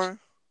work tomorrow?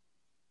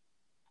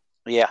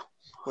 Yeah.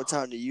 What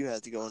time do you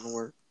have to go into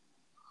work?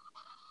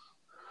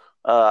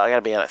 I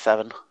gotta be in at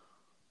 7.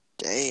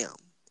 Damn.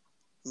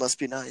 Must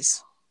be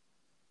nice.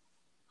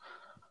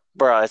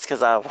 Bro, it's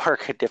because I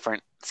work a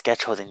different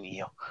schedule than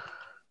you.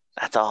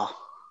 That's all.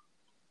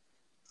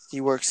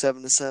 You work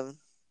 7 to 7?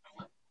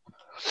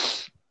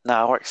 No,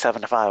 I work 7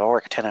 to 5. I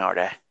work a 10-hour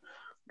day,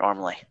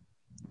 normally.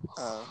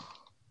 Oh.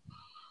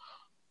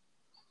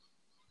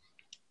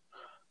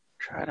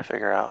 Trying to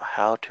figure out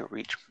how to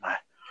reach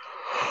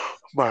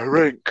my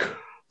rank.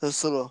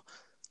 Those little...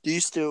 Do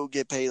you still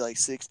get paid like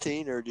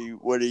 16, or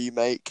what do you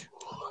make?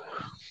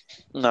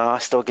 No, I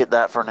still get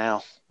that for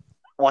now.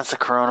 Once the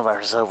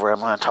coronavirus is over, I'm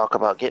going to talk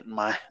about getting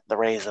the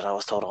raise that I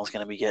was told I was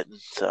going to be getting.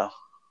 So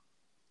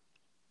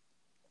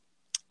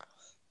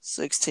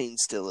 16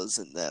 still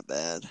isn't that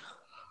bad.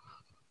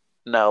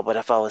 no, but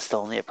if I was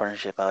still in the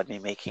apprenticeship, I would be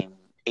making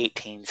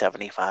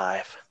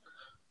 $18.75,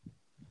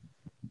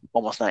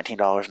 almost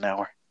 $19 an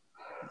hour.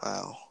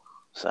 Wow.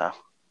 So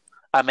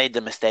I made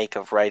the mistake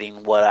of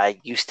writing what I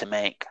used to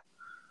make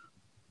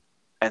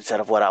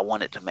instead of what I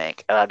wanted to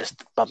make, and I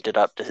just bumped it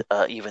up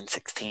to even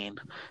 16.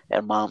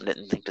 And Mom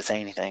didn't think to say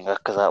anything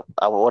because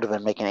I would have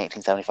been making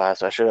 $18.75,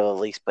 so I should have at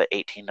least put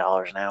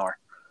 $18 an hour.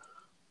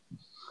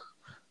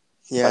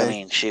 Yeah. But I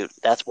mean, shoot,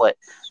 that's what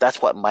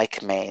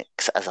Mike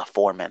makes as a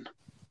foreman,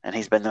 and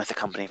he's been with the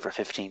company for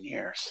 15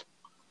 years.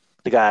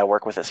 The guy I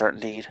work with at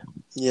Certainteed.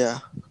 Yeah.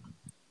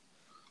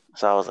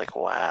 So I was like,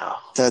 wow.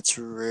 That's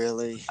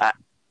really...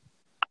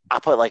 I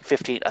put like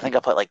 15. I think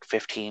I put like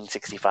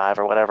 15.65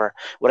 or whatever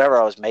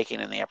I was making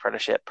in the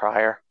apprenticeship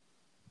prior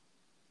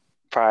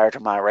to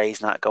my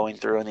raise not going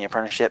through in the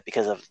apprenticeship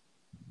because of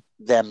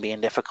them being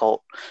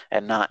difficult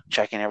and not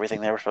checking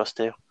everything they were supposed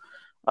to.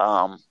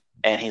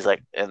 And he's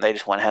like, and they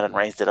just went ahead and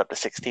raised it up to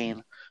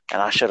 16.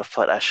 And I should have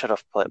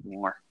put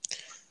more,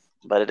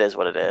 but it is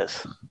what it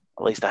is.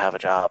 At least I have a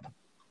job.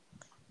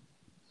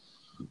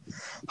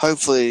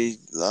 Hopefully,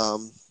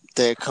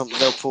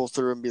 they'll pull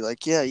through and be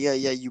like, yeah,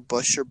 you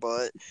bust your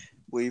butt.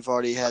 We've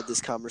already had this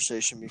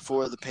conversation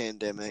before the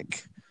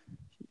pandemic.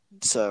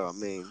 So, I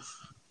mean,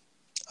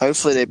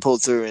 hopefully they pull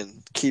through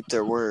and keep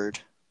their word.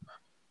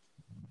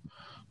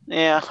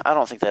 Yeah, I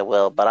don't think they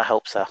will, but I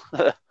hope so.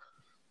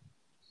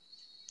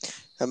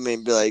 I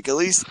mean, be like, at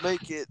least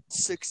make it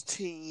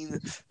 16,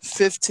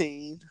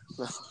 15.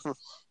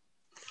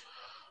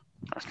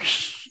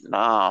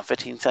 No,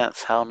 15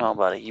 cents. Hell no,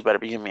 buddy. You better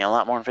be giving me a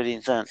lot more than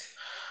 15 cents.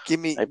 Give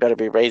me. They better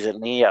be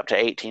raising me up to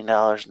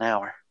 $18 an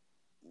hour.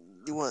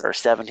 You want? Or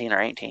 17 or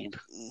 18.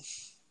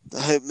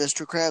 I hope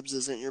Mr. Krabs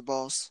isn't your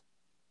boss.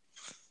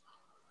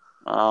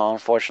 Oh,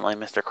 unfortunately,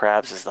 Mr.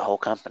 Krabs is the whole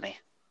company.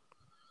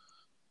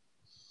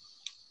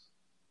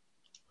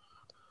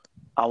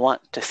 I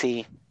want to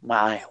see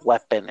my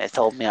weapon. It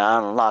told me I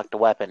unlocked the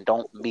weapon.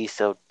 Don't be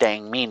so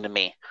dang mean to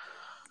me.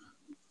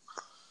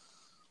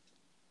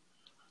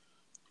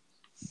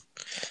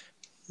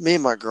 Me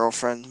and my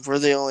girlfriend, we're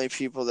the only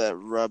people that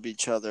rub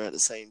each other at the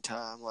same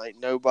time. Like,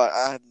 nobody,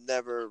 I have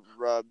never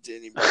rubbed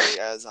anybody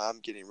as I'm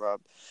getting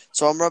rubbed.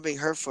 So I'm rubbing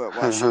her foot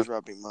while she's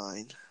rubbing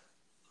mine.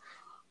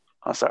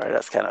 I'm sorry,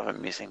 that's kind of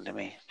amusing to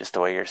me, just the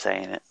way you're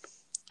saying it.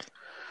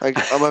 Like,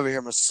 I'm over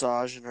here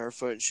massaging her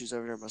foot, and she's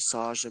over here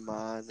massaging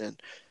mine,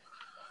 and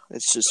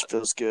it just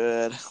feels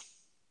good.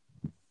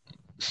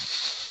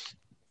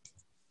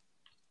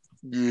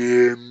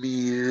 Yeah,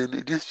 man,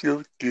 it just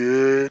feels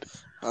good.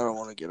 I don't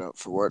want to get up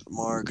for work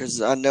tomorrow because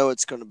I know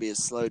it's going to be a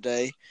slow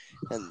day,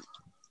 and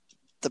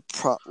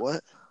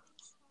what?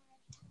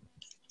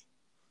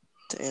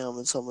 Damn,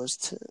 it's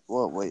almost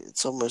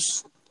it's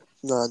almost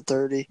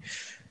 9:30.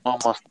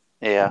 Almost.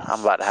 Yeah,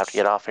 I'm about to have to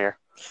get off here.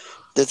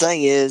 The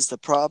thing is, the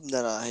problem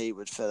that I hate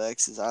with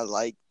FedEx is I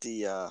like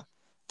the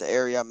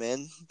area I'm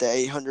in, the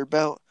 800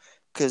 belt,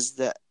 because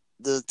the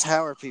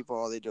tower people,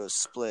 all they do is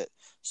split.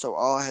 So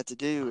all I have to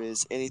do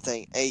is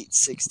anything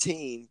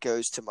 816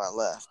 goes to my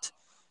left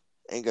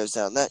and goes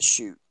down that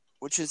chute,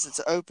 which is its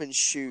open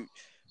chute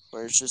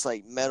where it's just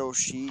like metal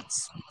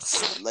sheets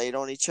laid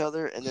on each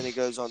other, and then it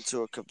goes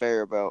onto a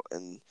conveyor belt,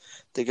 and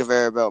the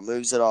conveyor belt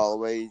moves it all the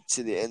way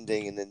to the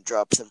ending and then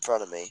drops in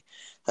front of me.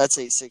 That's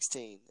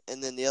 816,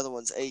 and then the other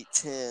one's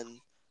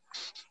 810,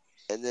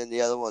 and then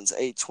the other one's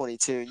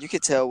 822. And you can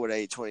tell what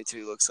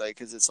 822 looks like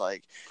because it's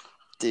like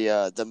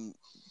the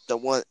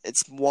one.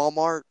 It's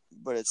Walmart,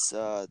 but it's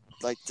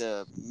like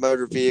the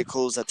motor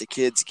vehicles that the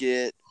kids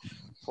get,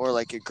 or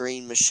like a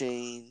green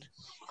machine.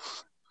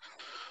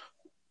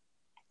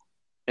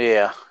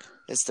 Yeah.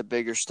 It's the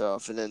bigger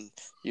stuff, and then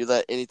you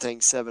let anything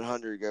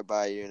 700 go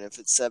by you, and if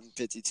it's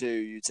 752,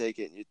 you take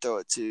it and you throw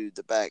it to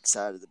the back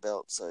side of the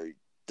belt, so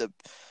the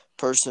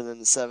person in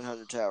the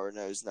 700 tower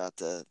knows not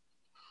to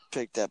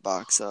pick that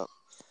box up.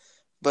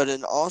 But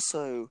then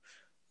also,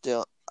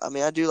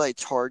 I do like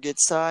Target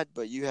side,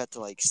 but you have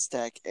to like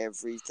stack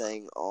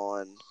everything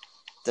on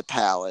the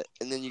pallet,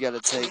 and then you got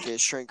to take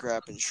it, shrink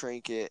wrap, and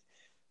shrink it,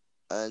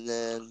 and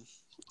then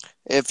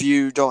if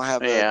you don't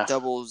have a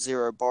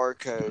 00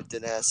 barcode,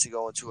 then it has to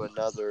go into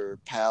another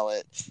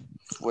pallet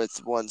with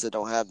ones that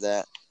don't have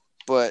that.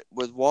 But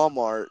with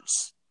Walmart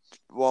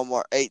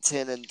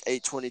 810 and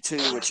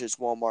 822, which is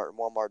Walmart and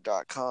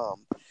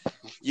Walmart.com,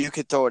 you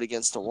could throw it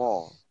against the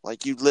wall.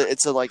 Like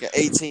it's like an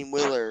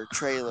 18-wheeler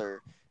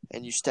trailer,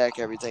 and you stack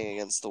everything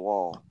against the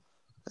wall,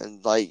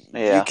 and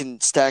you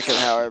can stack it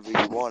however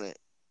you want it.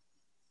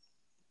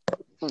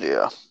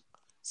 Yeah.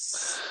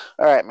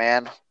 All right,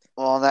 man.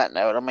 Well, on that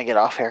note, I'm going to get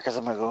off here because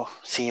I'm going to go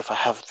see if I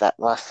have that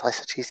last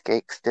slice of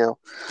cheesecake still.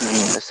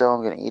 If so,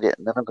 I'm going to eat it,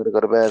 and then I'm going to go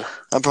to bed.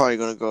 I'm probably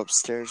going to go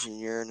upstairs and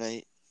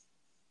urinate.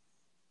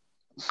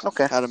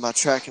 Okay. Out of my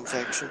track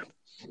infection.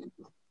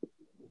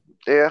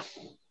 Yeah.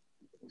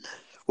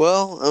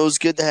 Well, it was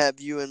good to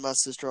have you and my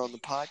sister on the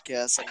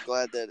podcast. I'm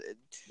glad that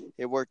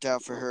it worked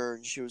out for her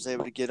and she was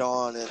able to get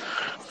on and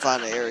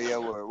find an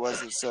area where it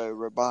wasn't so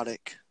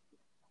robotic.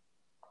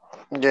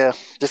 Yeah,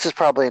 this is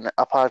probably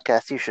a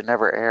podcast you should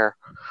never air,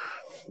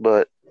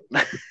 but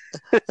I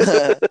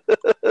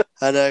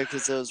know,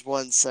 because there was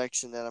one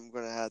section that I'm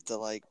going to have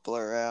to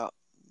blur out.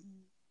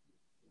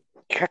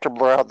 You have to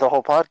blur out the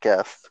whole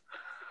podcast.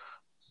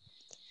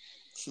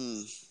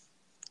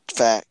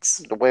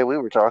 Facts. The way we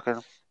were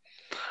talking.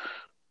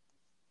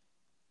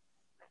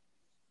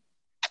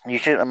 You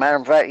should, a matter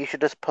of fact, you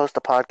should just post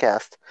a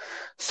podcast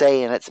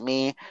saying it's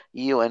me,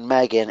 you, and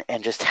Megan,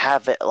 and just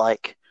have it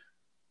like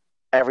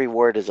every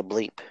word is a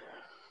bleep.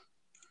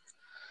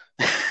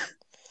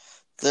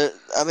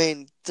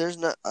 There's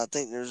not. I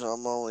think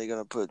I'm only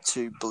gonna put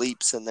 2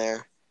 bleeps in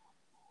there.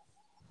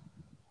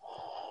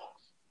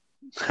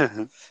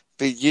 But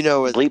you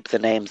know what? Bleep the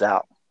names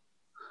out.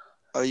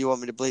 Oh, you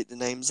want me to bleep the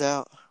names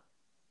out?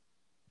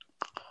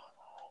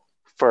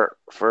 For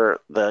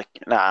the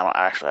no,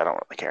 I don't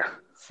really care.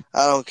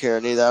 I don't care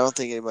neither. I don't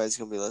think anybody's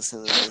gonna be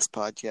listening to this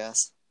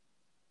podcast.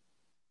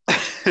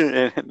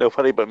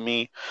 Nobody but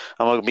me.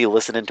 I'm gonna be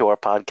listening to our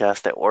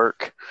podcast at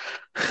work.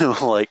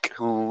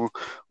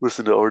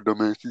 Listen to our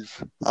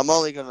dumbasses. I'm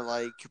only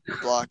gonna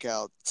block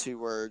out 2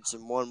 words,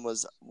 and one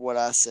was what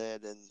I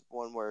said, and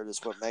 1 word is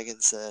what Megan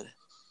said.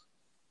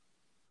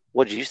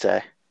 What did you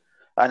say?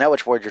 I know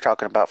which word you're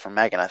talking about from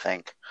Megan, I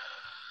think.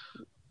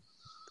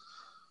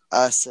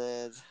 I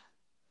said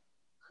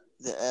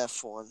the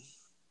F one.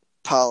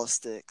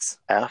 Politics.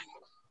 F?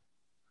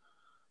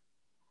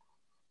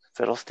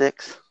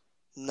 Fiddlesticks?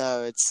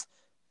 No,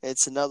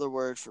 It's another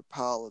word for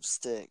pile of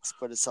sticks,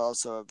 but it's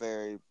also a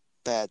very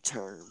bad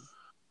term.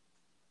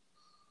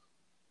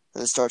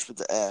 And it starts with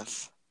the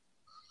F.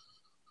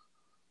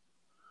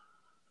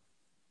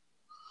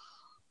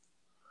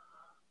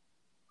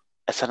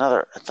 It's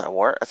another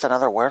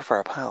word for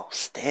a pile of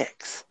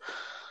sticks.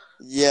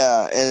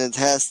 Yeah, and it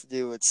has to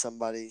do with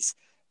somebody's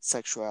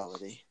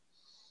sexuality.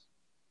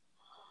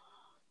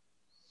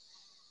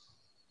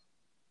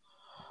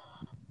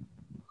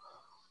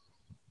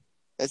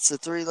 It's a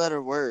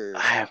 3-letter word.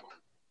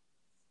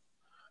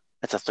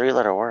 It's a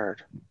 3-letter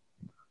word.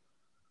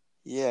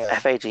 Yeah.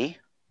 FAG?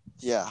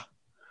 Yeah.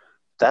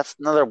 That's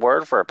another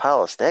word for a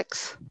pile of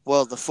sticks?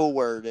 Well, the full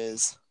word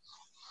is.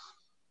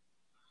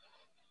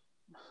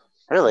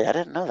 Really? I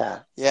didn't know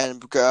that. Yeah,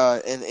 and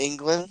in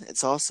England,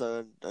 it's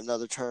also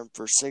another term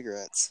for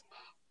cigarettes.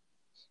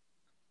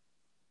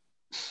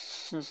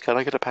 Can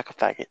I get a pack of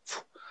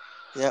faggots?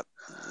 Yep.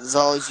 As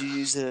long as you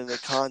use it in the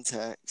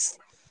context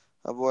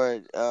of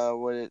what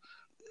it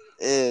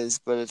is,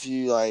 but if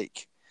you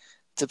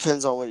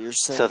depends on what you're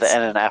saying. So the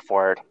N and F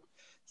word.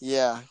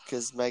 Yeah,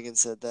 because Megan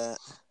said that.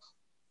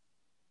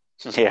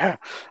 Yeah,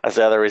 that's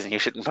the other reason you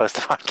shouldn't post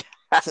a podcast.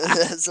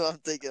 That's what I'm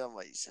thinking. I'm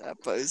like, should I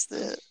post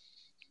it?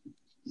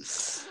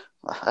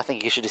 I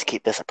think you should just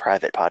keep this a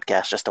private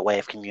podcast, just a way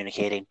of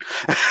communicating.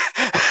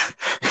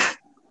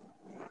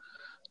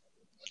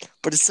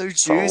 But it's so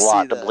It's juicy, a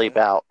lot to though. bleep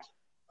out.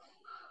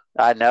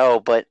 I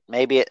know, but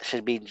maybe it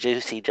should be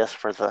juicy just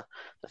for the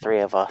 3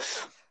 of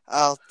us.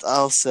 I'll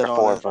sit Or on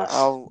 4 it. of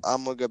us.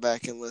 I'm gonna go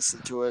back and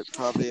listen to it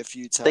probably a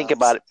few times. Think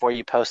about it before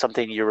you post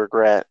something you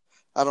regret.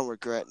 I don't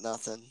regret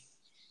nothing.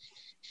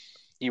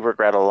 You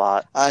regret a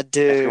lot. I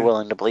do. If you're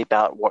willing to bleep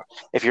out,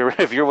 if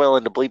you're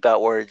willing to bleep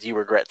out words, you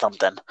regret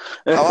something.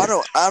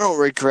 Oh, I don't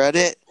regret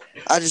it.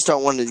 I just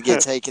don't want it to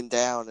get taken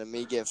down and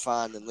me get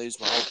fined and lose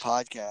my whole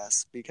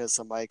podcast because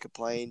somebody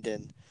complained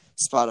and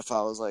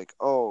Spotify was like,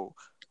 oh,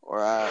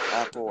 or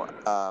Apple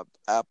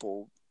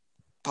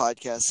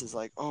Podcast is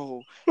like,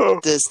 oh,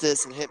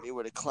 this and hit me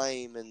with a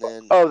claim and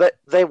then. Oh,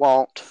 they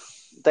won't.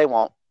 They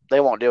won't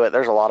do it.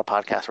 There's a lot of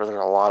podcasts where there's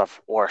a lot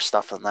of worse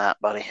stuff than that,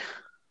 buddy.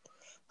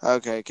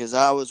 Okay, because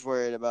I was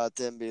worried about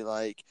them be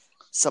like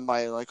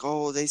somebody like,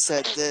 oh, they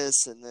said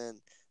this, and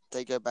then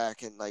they go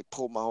back and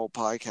pull my whole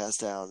podcast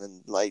down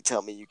and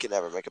tell me you can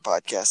never make a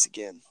podcast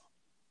again.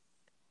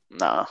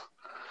 No,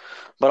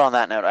 but on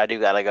that note, I do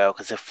gotta go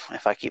because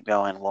if I keep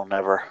going, we'll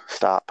never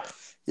stop.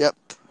 Yep,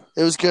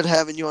 it was good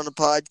having you on the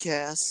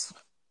podcast.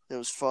 It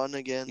was fun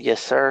again.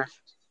 Yes, sir.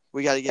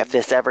 We got to get. If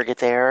this ever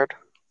gets aired,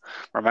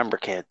 remember,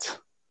 kids,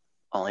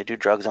 only do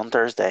drugs on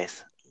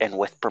Thursdays and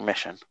with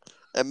permission.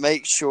 And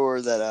make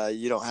sure that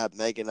you don't have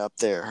Megan up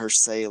there, her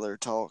sailor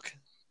talk.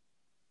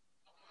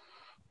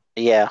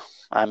 Yeah,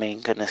 I mean,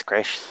 goodness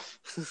gracious.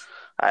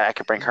 I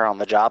could bring her on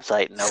the job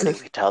site and nobody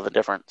could tell the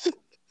difference.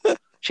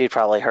 She'd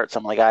probably hurt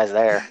some of the guys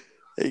there.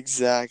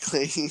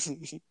 Exactly.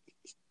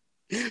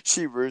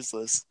 She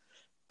ruthless.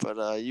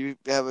 But you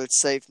have a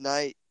safe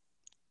night.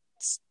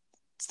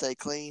 Stay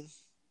clean.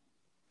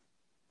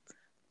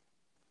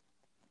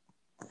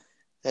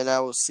 And I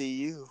will see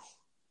you,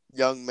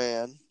 young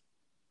man,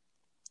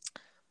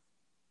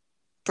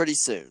 pretty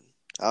soon.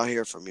 I'll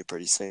hear from you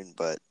pretty soon,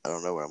 but I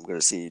don't know where I'm going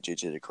to see you due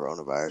to the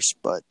coronavirus.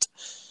 But,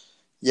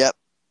 yep.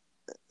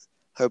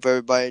 Hope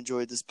everybody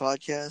enjoyed this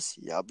podcast.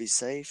 Y'all be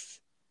safe.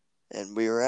 And we are out.